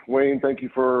 Wayne. Wayne, thank you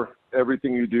for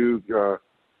everything you do.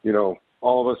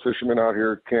 All of us fishermen out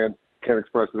here can't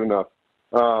express it enough.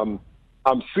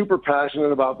 I'm super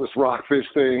passionate about this rockfish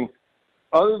thing.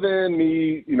 Other than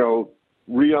me,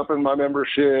 re-upping my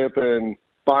membership and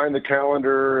buying the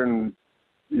calendar and,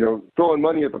 throwing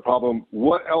money at the problem,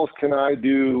 what else can I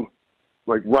do,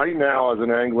 like right now as an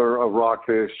angler of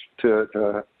rockfish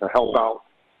to help out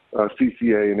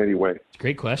CCA in any way?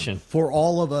 Great question. For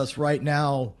all of us right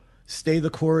now, stay the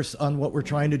course on what we're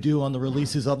trying to do on the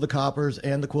releases of the coppers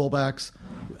and the quillbacks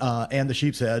and the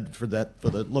sheep's head for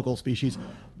the local species.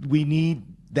 We need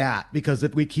that, because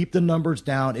if we keep the numbers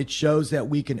down, it shows that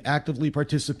we can actively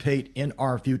participate in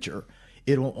our future.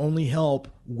 It will only help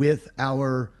with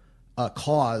our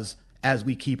cause as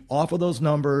we keep off of those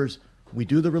numbers. We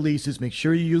do the releases. Make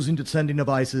sure you're using descending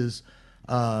devices.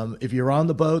 If you're on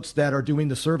the boats that are doing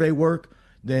the survey work,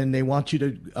 then they want you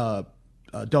to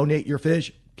donate your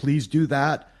fish. Please do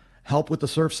that. Help with the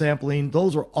surf sampling.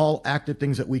 Those are all active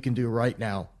things that we can do right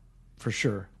now. For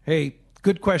sure. Hey,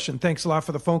 good question. Thanks a lot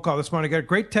for the phone call this morning. I got a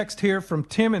great text here from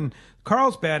Tim in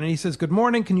Carlsbad, and he says, good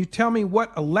morning. Can you tell me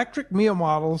what electric Mia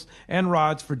models and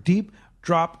rods for deep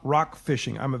drop rock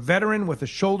fishing? I'm a veteran with a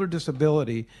shoulder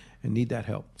disability and need that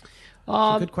help.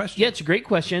 Good question. Yeah, it's a great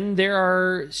question. There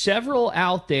are several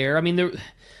out there. I mean,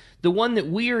 the one that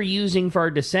we are using for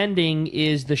our descending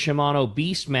is the Shimano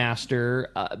Beastmaster,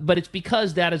 but it's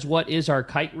because that is what is our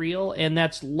kite reel, and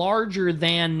that's larger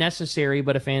than necessary,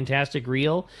 but a fantastic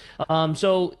reel.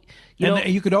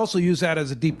 You could also use that as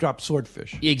a deep drop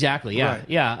swordfish. Exactly, yeah. Right.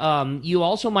 Yeah. You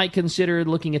also might consider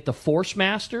looking at the Force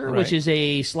Master, Right. which is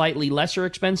a slightly lesser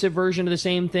expensive version of the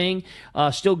same thing.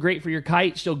 Still great for your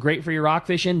kite, still great for your rock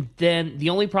fishing. Then the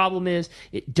only problem is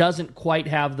it doesn't quite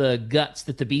have the guts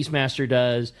that the Beastmaster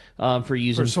does for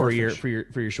using for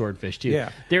your swordfish too.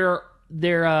 Yeah.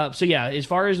 As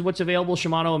far as what's available,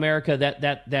 Shimano America,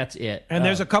 that's it. And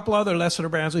there's a couple other lesser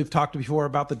brands we've talked before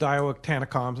about the Daiwa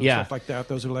Tanacoms and Yeah. stuff like that.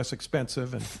 Those are less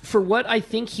expensive. And For what I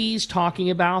think he's talking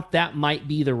about, that might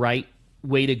be the right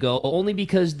way to go, only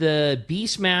because the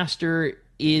Beastmaster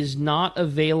is not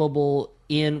available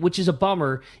which is a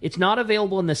bummer. It's not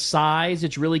available in the size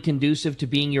it's really conducive to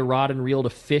being your rod and reel to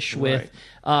fish with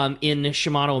in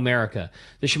Shimano America.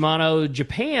 The Shimano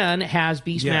Japan has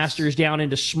Beastmasters down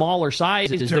into smaller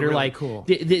sizes that are really like cool.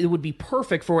 It would be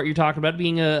perfect for what you're talking about,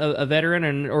 being a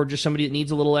veteran or just somebody that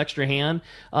needs a little extra hand.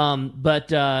 But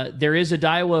there is a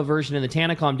Daiwa version in the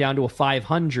Tanacom down to a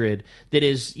 500 that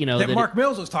is, that Mark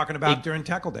Mills was talking about during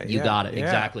Tackle Day. You got it,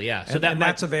 exactly, yeah. So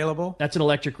that's available? That's an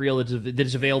electric reel that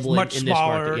is available Much in this smaller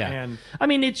market. Yeah. and- I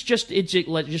mean, it's just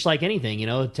like anything, it's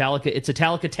a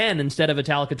Talica 10 instead of a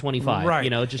Talica 25.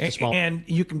 Right. Just a small. And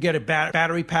you can get a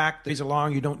battery pack that is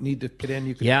along. You don't need to put in.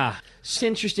 You can. Yeah. It's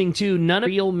interesting, too. None of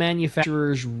the reel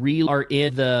manufacturers really are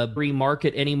in the free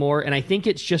market anymore, and I think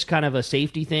it's just kind of a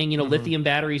safety thing. Lithium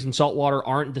batteries and saltwater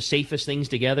aren't the safest things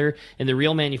together, and the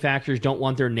reel manufacturers don't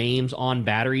want their names on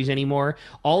batteries anymore.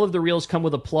 All of the reels come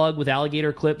with a plug with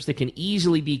alligator clips that can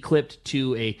easily be clipped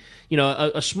to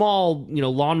a small,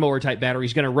 lawnmower-type battery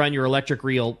is going to run your electric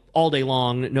reel all day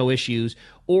long, no issues.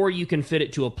 Or you can fit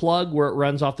it to a plug where it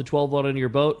runs off the 12-volt into your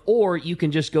boat, or you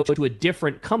can just go to a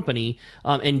different company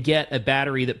and get a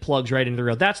battery that plugs right into the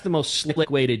reel. That's the most slick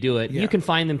way to do it. Yeah. You can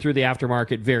find them through the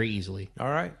aftermarket very easily. All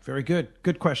right. Very good.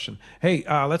 Good question. Hey,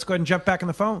 let's go ahead and jump back in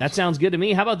the phone. That sounds good to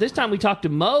me. How about this time we talk to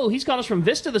Mo? He's calling us from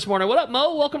Vista this morning. What up,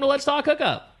 Mo? Welcome to Let's Talk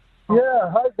Hookup.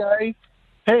 Yeah, hi, guys.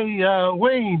 Hey,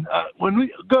 Wayne, when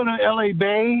we go to L.A.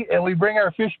 Bay and we bring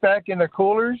our fish back in the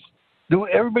coolers, do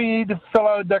everybody need to fill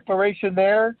out a declaration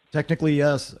there? Technically,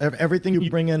 yes. Everything you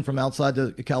bring in from outside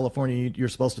to California, you're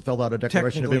supposed to fill out a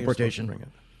declaration of importation.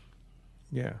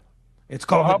 Yeah. It's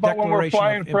called how the about when we're Declaration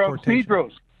flying of from Importation.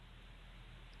 Cedros?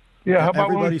 Yeah, how about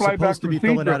when we Everybody's fly back supposed to from be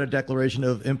filling Cedros? out a declaration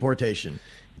of importation.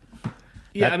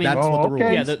 Yeah, That's what the rule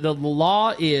is. Yeah, the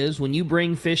law is when you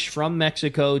bring fish from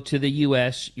Mexico to the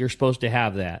U.S., you're supposed to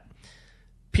have that.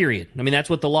 Period. I mean, that's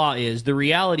what the law is. The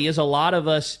reality is a lot of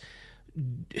us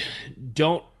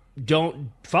don't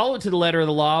follow it to the letter of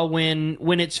the law when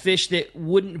it's fish that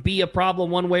wouldn't be a problem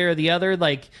one way or the other.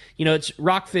 Like, it's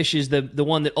rockfish is the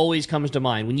one that always comes to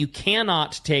mind. When you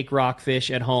cannot take rockfish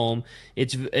at home,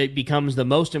 it becomes the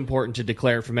most important to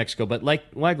declare it from Mexico. But like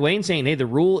Wayne's saying, hey, the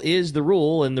rule is the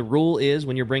rule, and the rule is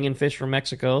when you're bringing fish from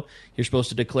Mexico, you're supposed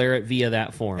to declare it via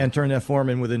that form. And turn that form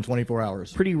in within 24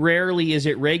 hours. Pretty rarely is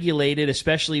it regulated,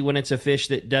 especially when it's a fish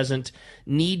that doesn't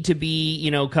need to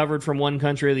be, covered from one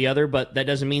country or the other, but that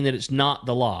doesn't mean that it's not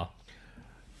the law.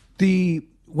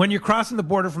 When you're crossing the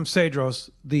border from Cedros,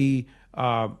 the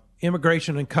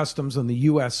Immigration and Customs on the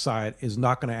U.S. side is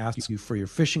not going to ask you for your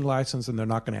fishing license, and they're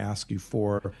not going to ask you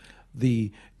for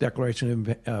the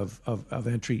declaration of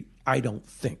entry. I don't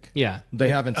think. Yeah, they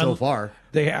haven't so far.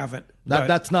 They haven't.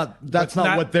 That's not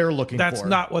what they're looking for. That's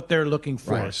not what they're looking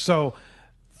for. Right. So,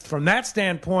 from that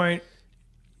standpoint,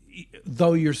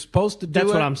 though you're supposed to do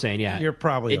That's it, what I'm saying. Yeah, you're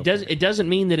probably It doesn't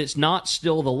mean that it's not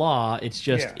still the law. It's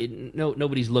just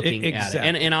nobody's looking at it.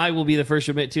 And I will be the first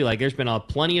to admit too. Like, there's been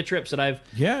plenty of trips that I've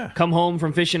come home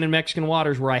from fishing in Mexican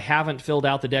waters where I haven't filled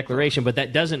out the declaration, but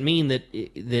that doesn't mean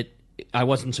that I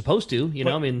wasn't supposed to.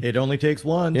 I mean, it only takes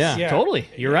one. Yeah, totally.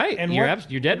 You're right. And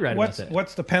you're dead right about that.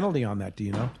 What's the penalty on that? Do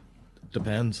you know?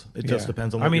 Depends. It just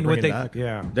depends on what you're bringing back.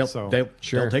 Yeah, they'll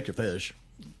take your fish.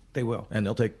 They will, and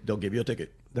they'll give you a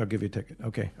ticket. They'll give you a ticket.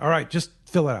 Okay. All right. Just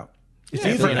fill it out. It's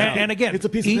And, easy. and again, it's a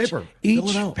piece of paper. Fill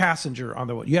Each it out. passenger on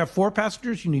the boat. You have 4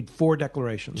 passengers. You need 4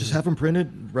 declarations. Just have them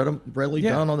printed, readily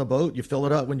done on the boat. You fill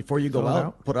it out before you go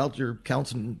out. Put out your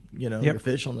counts and your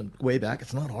fish on the way back.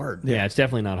 It's not hard. Yeah, it's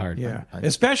definitely not hard. Yeah,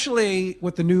 especially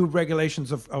with the new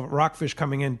regulations of rockfish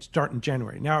coming in starting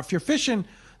January. Now, if you're fishing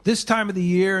this time of the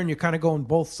year and you're kind of going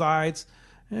both sides,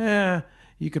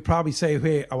 you could probably say,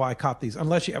 hey, I caught these.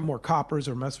 Unless you have more coppers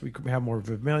or unless we could have more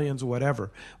vermilions or whatever.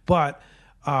 But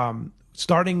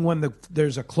starting when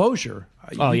there's a closure,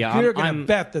 you're going to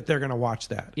bet that they're going to watch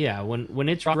that. Yeah, when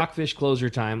it's rockfish closure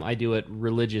time, I do it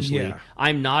religiously. Yeah.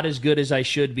 I'm not as good as I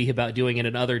should be about doing it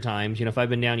at other times. If I've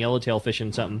been down yellowtail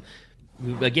fishing something,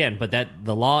 again, but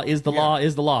the law is the law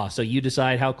is the law. So you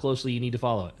decide how closely you need to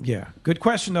follow it. Yeah. Good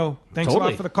question, though. Thanks a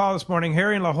lot for the call this morning.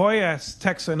 Harry in La Jolla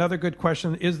texts another good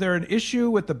question. Is there an issue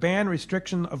with the ban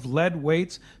restriction of lead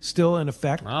weights still in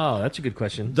effect? Oh, that's a good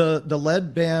question. The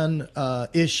lead ban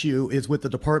issue is with the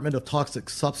Department of Toxic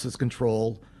Substance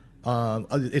Control.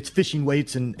 It's fishing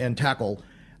weights and tackle.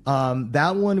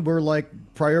 That one, we're like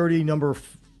priority number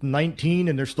 19,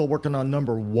 and they're still working on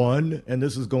number 1. And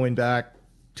this is going back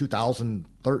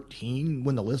 2013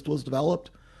 when the list was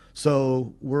developed.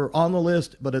 So we're on the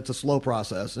list, but it's a slow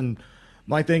process. And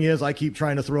my thing is I keep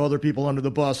trying to throw other people under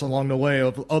the bus along the way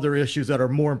of other issues that are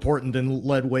more important than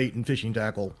lead weight and fishing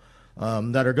tackle,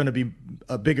 that are going to be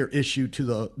a bigger issue to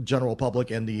the general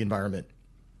public and the environment.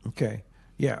 Okay.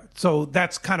 Yeah. So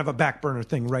that's kind of a back burner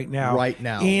thing right now. Right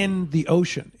now. In the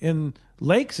ocean. In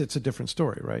lakes, it's a different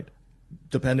story, right?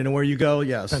 Depending on where you go,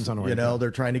 yes. Depends on where you go.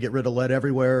 They're trying to get rid of lead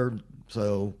everywhere.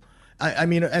 So, I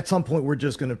mean, at some point, we're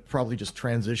just going to probably just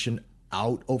transition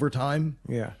out over time.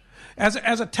 Yeah. As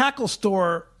a tackle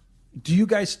store, do you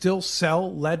guys still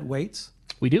sell lead weights?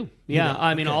 We do. Yeah.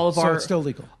 I mean, all of so our it's still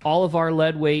legal. All of our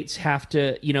lead weights have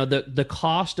to, the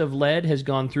cost of lead has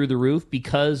gone through the roof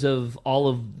because of all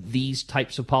of these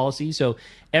types of policies. So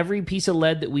every piece of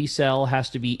lead that we sell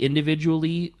has to be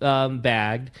individually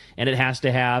bagged, and it has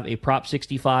to have a Prop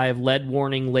 65 lead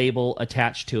warning label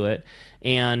attached to it.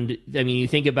 And I mean, you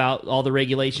think about all the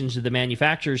regulations that the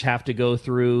manufacturers have to go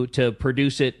through to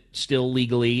produce it still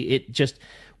legally.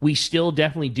 We still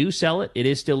definitely do sell it. It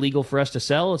is still legal for us to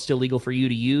sell. It's still legal for you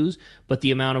to use. But the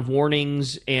amount of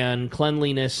warnings and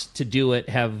cleanliness to do it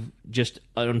have just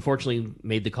unfortunately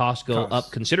made the cost go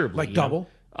up considerably. Like double?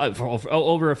 For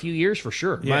over a few years, for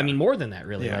sure. Yeah. I mean, more than that,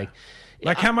 really. Yeah.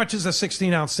 Like how much is a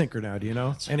 16-ounce sinker now? Do you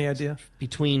know? Any idea?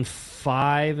 Between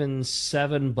 $5 and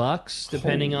 $7,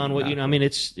 depending on what I mean,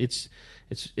 it's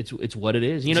what it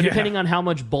is. Depending on how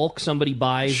much bulk somebody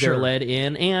buys their lead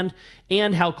in,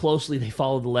 and how closely they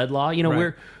follow the lead law.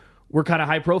 Right. We're kind of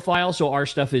high profile, so our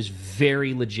stuff is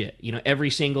very legit. Every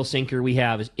single sinker we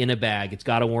have is in a bag. It's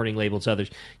got a warning label. It's others.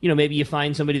 Maybe you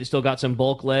find somebody that's still got some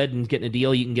bulk lead and getting a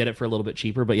deal, you can get it for a little bit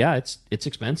cheaper. But yeah, it's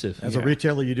expensive. As a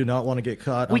retailer, you do not want to get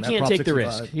caught. We can't take the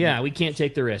risk. Yeah, we can't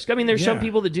take the risk. I mean, there's some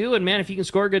people that do, and man, if you can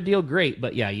score a good deal, great.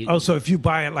 But yeah, so if you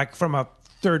buy it like from a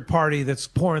third party that's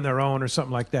pouring their own or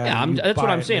something like that. Yeah, that's what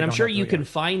I'm saying. I'm sure you can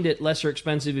find it lesser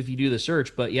expensive if you do the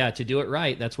search, but yeah, to do it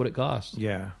right, that's what it costs.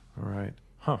 Yeah. All right.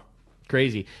 Huh.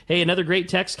 Crazy. Hey, another great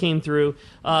text came through.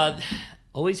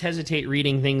 Always hesitate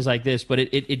reading things like this, but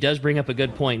it does bring up a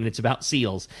good point, and it's about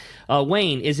seals.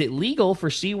 Wayne, is it legal for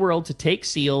SeaWorld to take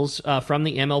seals from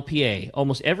the MLPA?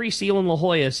 Almost every seal in La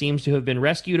Jolla seems to have been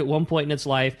rescued at one point in its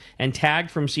life and tagged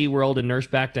from SeaWorld and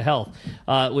nursed back to health,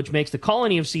 which makes the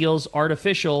colony of seals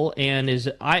artificial and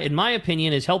in my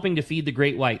opinion, is helping to feed the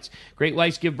great whites. Great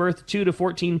whites give birth to 2 to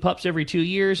 14 pups every 2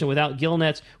 years, and without gill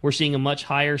nets, we're seeing a much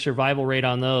higher survival rate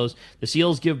on those. The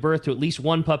seals give birth to at least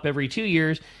 1 pup every 2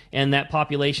 years, and that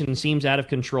population seems out of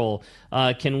control.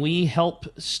 Can we help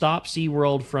stop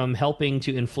SeaWorld from helping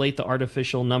to inflate the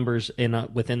artificial numbers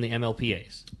within the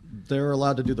MLPAs? They're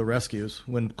allowed to do the rescues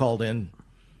when called in.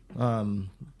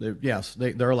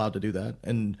 They're allowed to do that.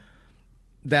 And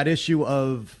that issue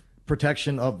of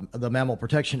protection of the Mammal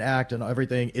Protection Act and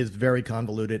everything is very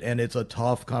convoluted, and it's a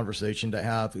tough conversation to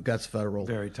have. That's federal.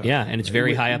 Very tough. Yeah, and it's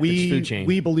very high up the food chain.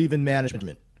 We believe in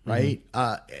management, right?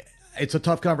 It's a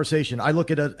tough conversation. I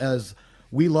look at it as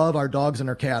we love our dogs and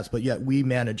our cats, but yet we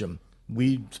manage them.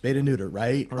 We spay and neuter,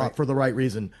 right? For the right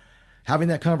reason. Having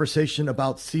that conversation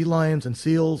about sea lions and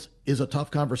seals is a tough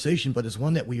conversation, but it's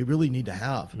one that we really need to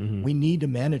have. We need to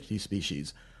manage these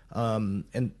species.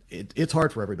 And it's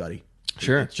hard for everybody.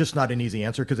 Sure. It's just not an easy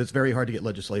answer because it's very hard to get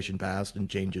legislation passed and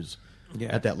changes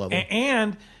at that level.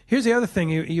 And here's the other thing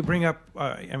you bring up.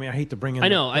 I hate to bring in. I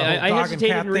know. The whole I dog hesitated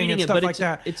and cat in thing reading and it, stuff but like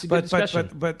that. It's a good discussion.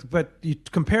 But you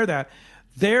compare that.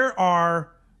 There are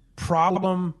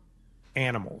problem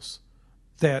animals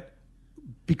that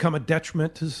become a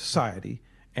detriment to society,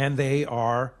 and they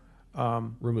are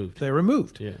removed. They're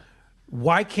removed. Yeah.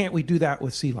 Why can't we do that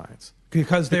with sea lions?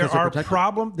 Because there are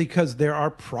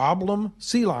problem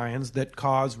sea lions that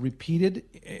cause repeated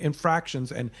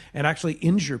infractions and actually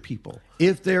injure people.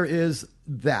 If there is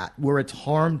that where it's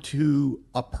harm to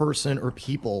a person or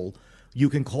people, you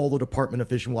can call the Department of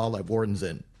Fish and Wildlife wardens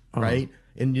in, right?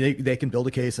 And they can build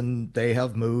a case, and they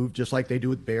have moved just like they do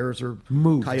with bears or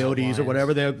coyotes or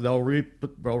whatever. They'll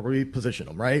reposition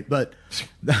them, right? But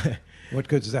what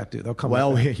good does that do? They'll come.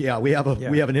 Well, we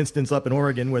have an instance up in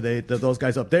Oregon where those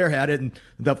guys up there had it, and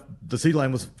the sea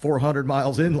lion was 400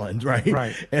 miles inland, right?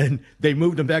 Right. And they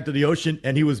moved him back to the ocean,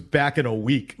 and he was back in a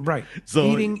week. Right.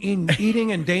 So eating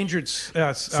endangered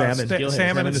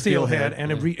salmon and steelhead,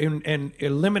 and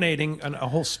eliminating a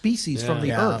whole species from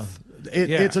the earth.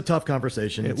 It's a tough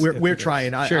conversation. We're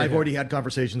trying. I've already had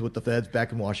conversations with the feds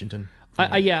back in Washington.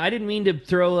 I didn't mean to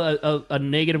throw a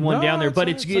negative one down there, but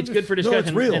it's good for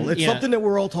discussion. No, it's real. It's something that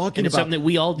we're all talking about. It's something that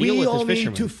we all deal with as fishermen. We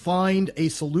all need to find a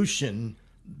solution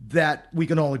that we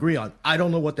can all agree on. I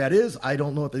don't know what that is. I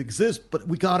don't know if it exists, but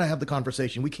we got to have the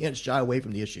conversation. We can't shy away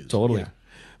from the issues. Totally. Yeah.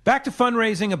 Back to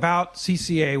fundraising about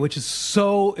CCA, which is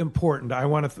so important. I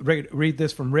want to read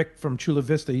this from Rick from Chula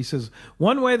Vista. He says,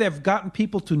 one way they've gotten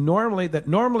people to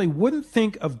normally wouldn't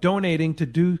think of donating to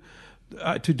do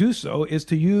so is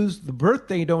to use the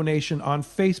birthday donation on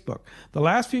Facebook. The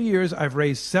last few years, I've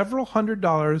raised several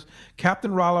 $100s,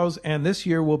 Captain Rollo's, and this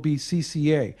year will be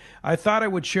CCA. I thought I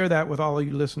would share that with all of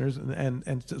you listeners,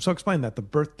 and so explain that, the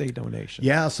birthday donation.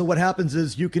 Yeah, so what happens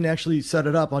is you can actually set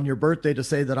it up on your birthday to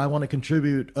say that I want to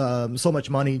contribute so much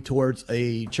money towards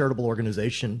a charitable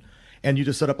organization, and you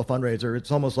just set up a fundraiser.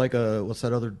 It's almost like what's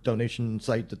that other donation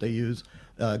site that they use?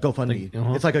 GoFundMe.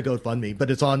 It's like a GoFundMe,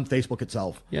 but it's on Facebook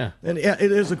itself. Yeah. And it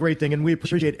is a great thing, and we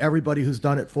appreciate everybody who's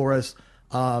done it for us.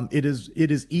 It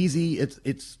is easy.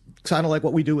 It's kind of like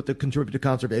what we do with the Contribute to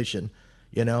Conservation.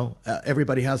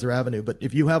 Everybody has their avenue. But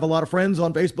if you have a lot of friends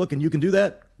on Facebook and you can do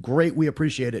that, great. We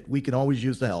appreciate it. We can always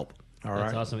use the help. All right.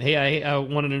 That's awesome. Hey, I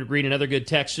wanted to read another good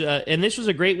text, and this was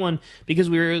a great one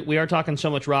because we are talking so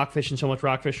much rockfish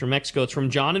from Mexico. It's from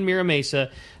John in Mira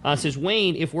Mesa. Says,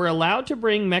 Wayne, if we're allowed to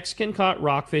bring Mexican-caught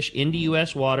rockfish into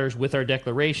U.S. waters with our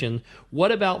declaration,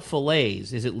 what about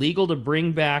fillets? Is it legal to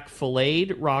bring back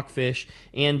filleted rockfish,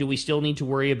 and do we still need to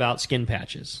worry about skin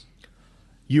patches?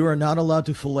 You are not allowed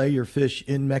to fillet your fish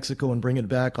in Mexico and bring it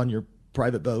back on your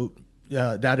private boat.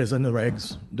 That is in the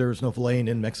regs. There's no filleting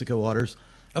in Mexico waters.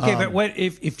 Okay, but what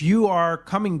if you are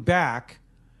coming back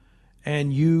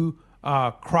and you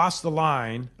cross the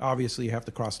line? Obviously, you have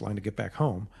to cross the line to get back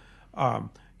home.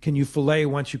 Can you fillet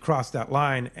once you cross that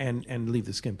line and leave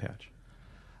the skin patch?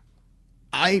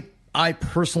 I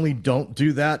personally don't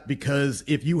do that because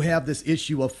if you have this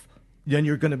issue of, then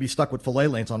you're going to be stuck with fillet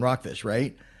lengths on rockfish,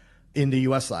 right? In the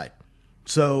U.S. side.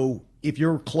 So if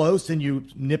you're close and you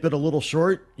nip it a little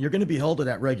short, you're going to be held to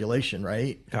that regulation,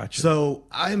 right? Gotcha. So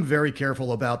I'm very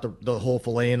careful about the whole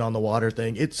filleting on the water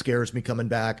thing. It scares me coming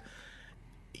back.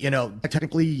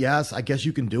 Technically, yes, I guess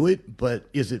you can do it, but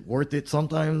is it worth it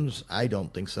sometimes? I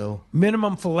don't think so.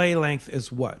 Minimum fillet length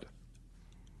is what?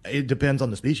 It depends on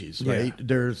the species, right?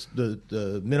 There's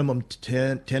the minimum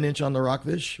 10 inch on the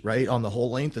rockfish, right, on the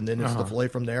whole length, and then it's the fillet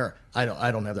from there. I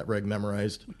don't have that reg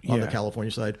memorized on the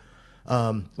California side.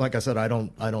 Like I said, I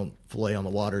don't fillet on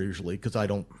the water usually because I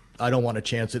don't want to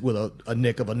chance it with a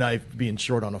nick of a knife being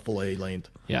short on a fillet length.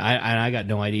 Yeah, I got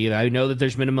no idea. I know that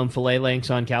there's minimum fillet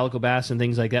lengths on calico bass and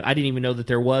things like that. I didn't even know that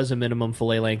there was a minimum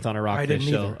fillet length on a rockfish. I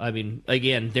didn't either. So I mean,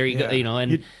 again, there you go.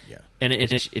 And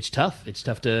it's tough. It's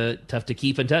tough to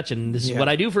keep in touch. And this is what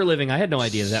I do for a living. I had no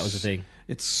idea that was a thing.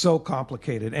 It's so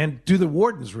complicated. And do the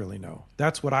wardens really know?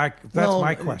 That's my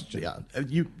question. Yeah.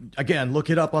 You again look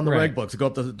it up on the reg books. Go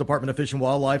up to the Department of Fish and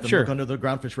Wildlife and look under the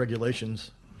groundfish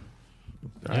regulations.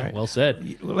 All right. Well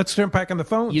said. Let's turn back on the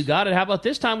phone. You got it. How about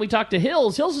this time we talked to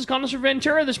Hills? Hills is calling us from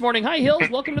Ventura this morning. Hi, Hills.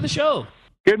 Welcome to the show.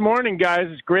 Good morning, guys.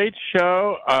 It's a great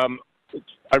show.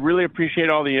 I really appreciate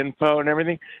all the info and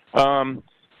everything. I'm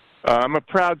a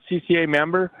proud CCA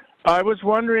member. I was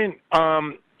wondering,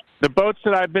 the boats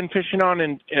that I've been fishing on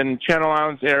in Channel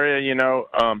Islands area,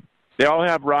 they all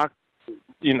have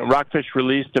rockfish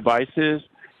release devices,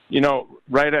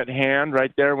 right at hand,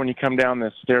 right there when you come down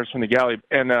the stairs from the galley.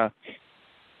 And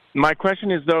my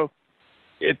question is, though,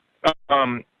 if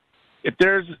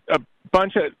there's a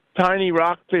bunch of tiny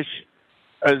rockfish,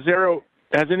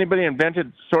 has anybody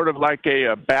invented sort of like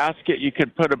a basket you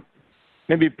could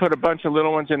maybe put a bunch of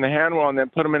little ones in the hand wall and then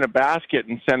put them in a basket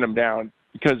and send them down?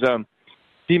 Because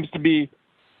seems to be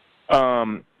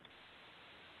something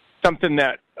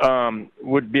that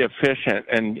would be efficient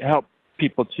and help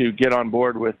people to get on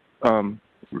board with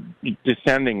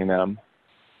descending in them.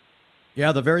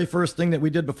 Yeah, the very first thing that we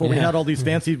did before we had all these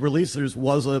fancy releasers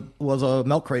was a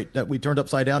milk crate that we turned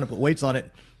upside down and put weights on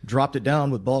it, dropped it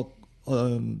down with bulk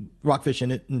rockfish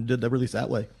in it, and did the release that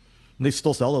way. And they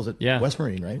still sell those at West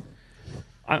Marine, right?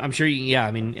 I'm sure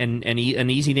I mean, and an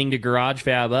easy thing to garage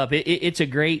fab up. It's a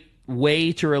great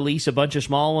way to release a bunch of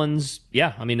small ones.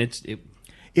 Yeah, I mean,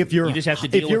 if you're you just have to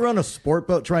deal if you're on a sport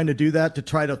boat trying to do that, to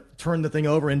try to turn the thing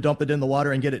over and dump it in the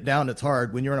water and get it down, it's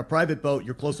hard. When you're on a private boat,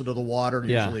 you're closer to the water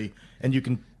usually, and you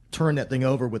can turn that thing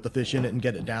over with the fish in it and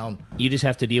get it down. You just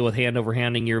have to deal with hand over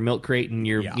handing your milk crate and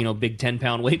your big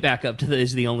 10-pound weight back up to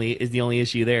is the only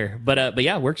issue there. But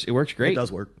yeah, it works great. It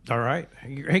does work. All right.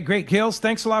 Hey, great, Gills.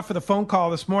 Thanks a lot for the phone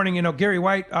call this morning. You know, Gary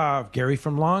White, Gary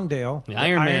from Longdale,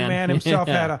 Iron Man himself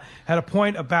had a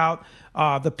point about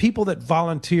the people that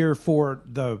volunteer for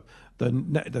the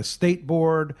state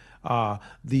board,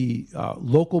 the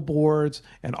local boards,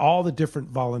 and all the different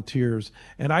volunteers.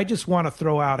 And I just want to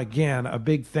throw out again a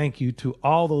big thank you to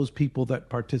all those people that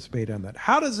participate in that.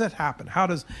 How does that happen? How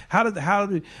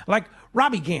do like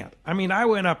Robbie Gant? I mean, I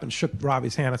went up and shook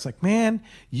Robbie's hand. It's like, man,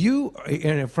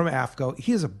 from AFCO,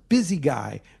 he is a busy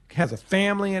guy, has a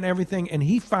family and everything, and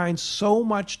he finds so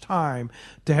much time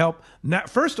to help.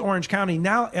 First Orange County,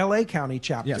 now LA County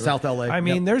chapter. Yeah, South LA. I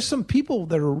mean, there's some people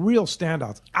that are real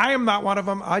standouts. I am not one of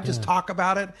them. I just talk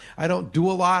about it. I don't do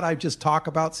a lot. I just talk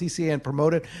about CCA and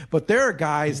promote it. But there are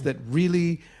guys that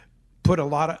really put a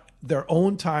lot of their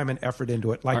own time and effort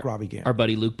into it, like Robbie Gant. Our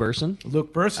buddy Luke Burson.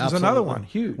 Luke Burson's another one,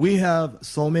 huge. We have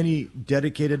so many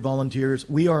dedicated volunteers.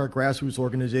 We are a grassroots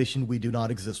organization. We do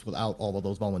not exist without all of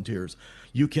those volunteers.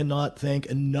 You cannot thank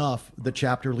enough the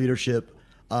chapter leadership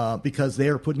because they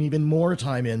are putting even more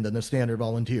time in than the standard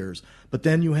volunteers. But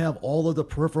then you have all of the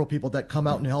peripheral people that come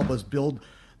out and help us build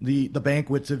the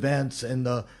banquets, events, and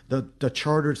the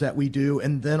charters that we do,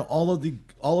 and then all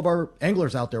of our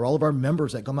anglers out there, all of our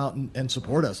members that come out and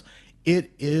support us.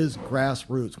 It is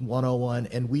grassroots 101,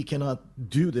 and we cannot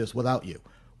do this without you.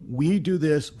 We do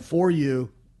this for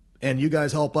you, and you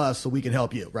guys help us so we can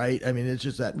help you, right? I mean, it's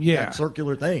just that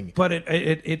circular thing. But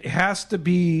it has to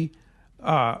be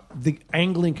the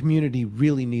angling community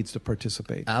really needs to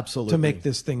participate, absolutely, to make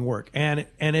this thing work, and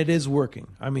it is working.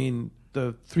 I mean,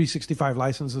 the 365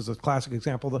 license is a classic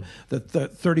example. The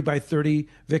 30 by 30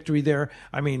 victory there.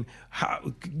 I mean,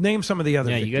 name some of the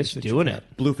other. Yeah, you guys are doing it.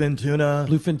 Bluefin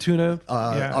tuna.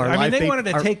 I mean, they wanted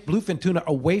to take bluefin tuna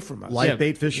away from us. Live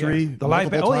bait fishery. The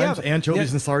live bait.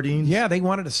 Anchovies and sardines. Yeah, they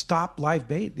wanted to stop live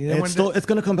bait. It's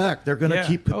going to come back. They're going to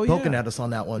keep poking at us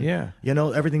on that one. Yeah. You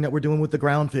know, everything that we're doing with the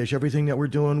ground fish, everything that we're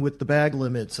doing with the bag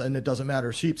limits, and it doesn't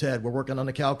matter. Sheep's head, we're working on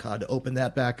the cow cod to open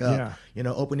that back up. Yeah. You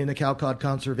know, opening the cow cod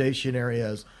conservation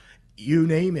areas, you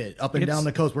name it, up and down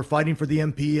the coast. We're fighting for the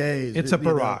MPAs. It's a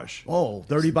barrage.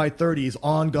 30 by 30 is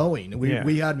ongoing.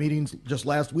 We had meetings just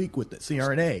last week with the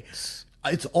CRNA.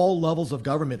 It's all levels of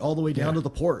government, all the way down to the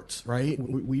ports, right?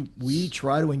 We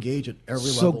try to engage at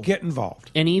every level. So get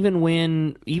involved. And even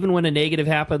when a negative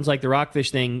happens, like the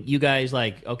rockfish thing, you guys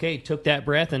took that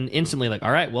breath and instantly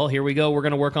all right, well, here we go. We're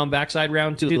going to work on backside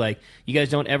round 2. Like, you guys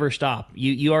don't ever stop.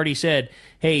 You already said,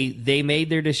 hey, they made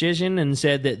their decision and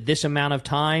said that this amount of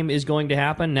time is going to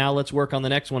happen. Now let's work on the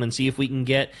next one and see if we can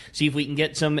get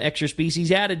some extra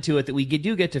species added to it that we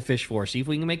do get to fish for. See if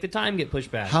we can make the time get pushed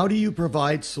back. How do you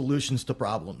provide solutions to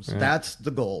problems? Right. That's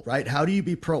the goal, right? How do you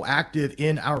be proactive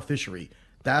in our fishery?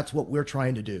 That's what we're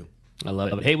trying to do. I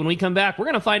love it. Hey, when we come back, we're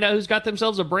going to find out who's got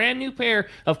themselves a brand new pair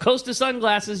of Costa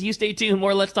sunglasses. You stay tuned.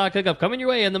 More Let's Talk Hookup coming your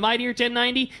way on the Mightier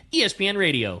 1090 ESPN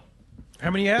Radio. How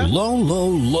many you have?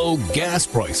 Low gas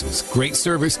prices, great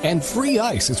service, and free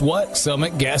ice is what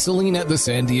Summit Gasoline at the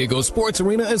San Diego Sports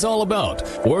Arena is all about.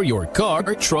 For your car,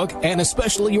 truck, and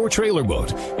especially your trailer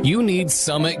boat, you need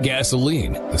Summit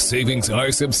Gasoline. The savings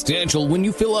are substantial when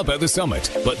you fill up at the Summit,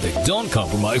 but they don't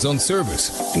compromise on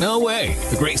service. No way.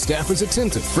 The great staff is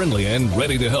attentive, friendly, and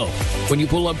ready to help. When you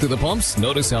pull up to the pumps,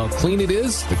 notice how clean it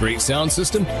is, the great sound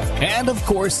system, and of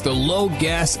course, the low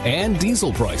gas and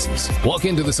diesel prices. Walk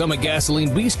into the Summit Gasoline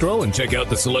Bistro and check out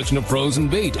the selection of frozen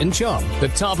bait and chum, the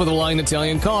top-of-the-line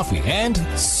Italian coffee, and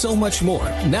so much more.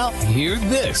 Now, hear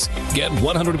this. Get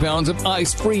 100 pounds of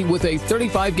ice free with a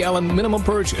 35-gallon minimum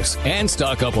purchase, and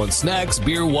stock up on snacks,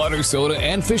 beer, water, soda,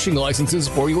 and fishing licenses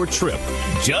for your trip.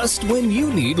 Just when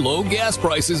you need low gas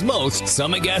prices most,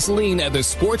 Summit Gasoline at the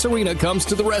Sports Arena comes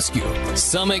to the rescue.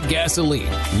 Summit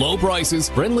Gasoline. Low prices,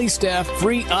 friendly staff,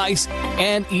 free ice,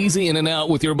 and easy in and out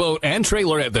with your boat and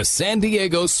trailer at the San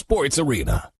Diego Sports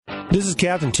Arena. This is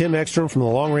Captain Tim Ekstrom from the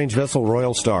long-range vessel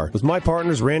Royal Star. With my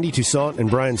partners Randy Toussaint and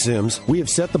Brian Sims, we have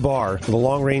set the bar for the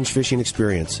long-range fishing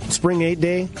experience. Spring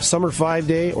 8-day, summer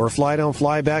 5-day, or fly-down,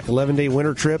 fly-back 11-day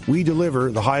winter trip, we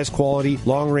deliver the highest quality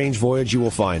long-range voyage you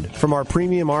will find. From our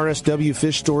premium RSW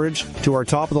fish storage to our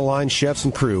top-of-the-line chefs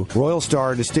and crew, Royal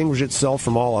Star distinguishes itself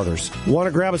from all others. Want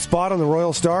to grab a spot on the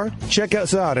Royal Star? Check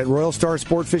us out at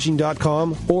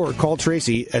RoyalStarSportFishing.com or call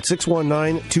Tracy at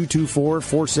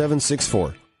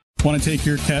 619-224-4764. Want to take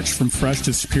your catch from fresh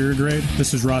to superior grade?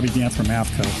 This is Robbie Gant from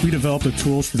AFCO. We developed the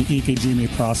tools for the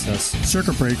EKGMA process.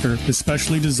 Circuit Breaker is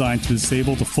specially designed to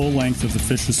disable the full length of the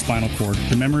fish's spinal cord.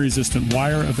 The memory-resistant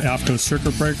wire of AFCO's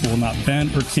Circuit Breaker will not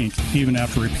bend or kink even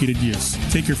after repeated use.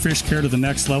 Take your fish care to the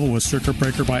next level with Circuit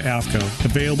Breaker by AFCO.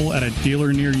 Available at a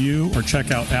dealer near you or check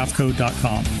out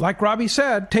AFCO.com. Like Robbie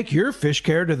said, take your fish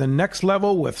care to the next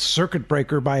level with Circuit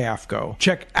Breaker by AFCO.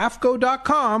 Check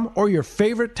AFCO.com or your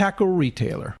favorite tackle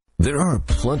retailer. There are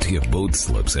plenty of boat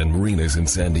slips and marinas in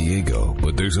San Diego,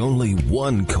 but there's only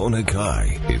one Kona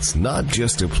Kai. It's not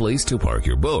just a place to park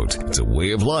your boat. It's a way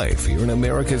of life here in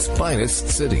America's finest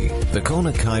city. The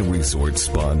Kona Kai Resort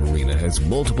Spa and Marina has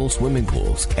multiple swimming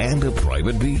pools and a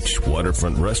private beach,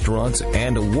 waterfront restaurants,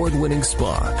 and award-winning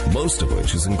spa, most of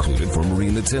which is included for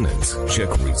marine attendants. Check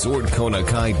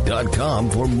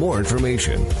ResortKonakai.com for more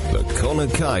information. The Kona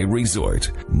Kai Resort,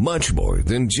 much more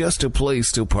than just a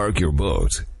place to park your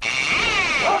boat.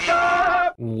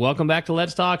 Welcome back to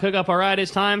Let's Talk Hookup. All right,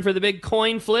 it's time for the big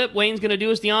coin flip. Wayne's going to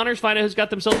do us the honors, find out who's got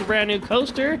themselves a brand new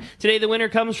coaster. Today, the winner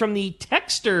comes from the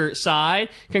texter side.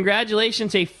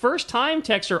 Congratulations, a first-time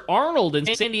texter, Arnold in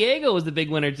San Diego is the big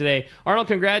winner today. Arnold,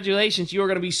 congratulations. You are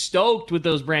going to be stoked with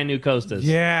those brand new coasters.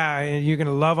 Yeah, you're going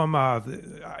to love them.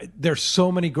 There's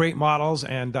so many great models,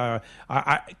 and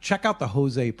I check out the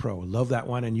Jose Pro. Love that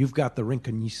one, and you've got the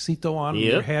Rinconcito on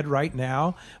your head right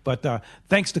now. But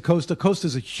thanks to Costa.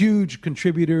 Costa's a huge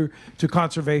contributor to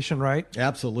conservation, right?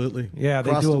 Absolutely. Yeah,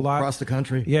 they do a lot across the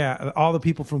country. Yeah, all the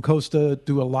people from Costa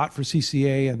do a lot for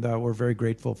CCA, and we're very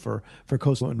grateful for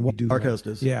Costa and what we do. Our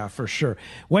Costas. Yeah, for sure.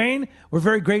 Wayne, we're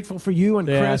very grateful for you and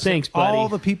Chris. Thanks, and buddy. all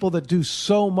the people that do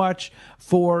so much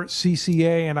for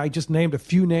CCA, and I just named a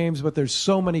few names, but there's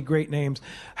so many great names.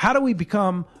 How do we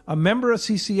become a member of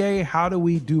CCA? How do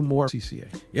we do more CCA?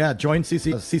 Yeah, join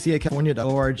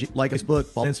CCACalifornia.org, like Facebook,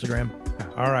 follow Instagram.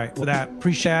 All right, with that,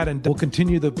 appreciate that, and we'll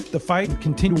continue the fight and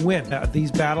continue to win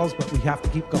these battles, but we have to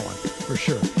keep going, for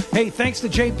sure. Hey, thanks to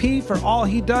JP for all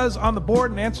he does on the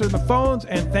board and answering the phones,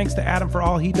 and thanks to Adam for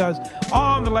all he does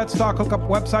on the Let's Talk Hookup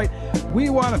website. We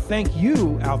want to thank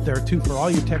you out there, too, for all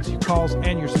your texts, your calls,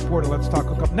 and your support of Let's Talk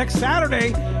Hookup. Next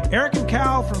Saturday, Eric and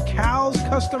Cal from Cal's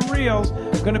Custom Reels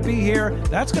are going to be here.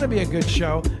 That's going to be a good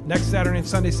show. Next Saturday and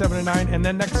Sunday, 7 to 9. And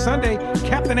then next Sunday,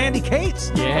 Captain Andy Cates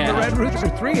from the Red Rooster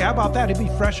 3. How about that? He'll be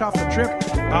fresh off the trip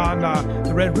on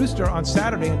the Red Rooster on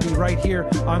Saturday and be right here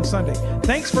on Sunday.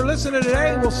 Thanks for listening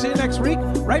today. We'll see you next week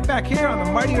right back here on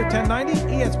the Mightier 1090,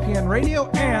 ESPN Radio,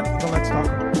 and the Let's Talk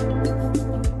Hookup.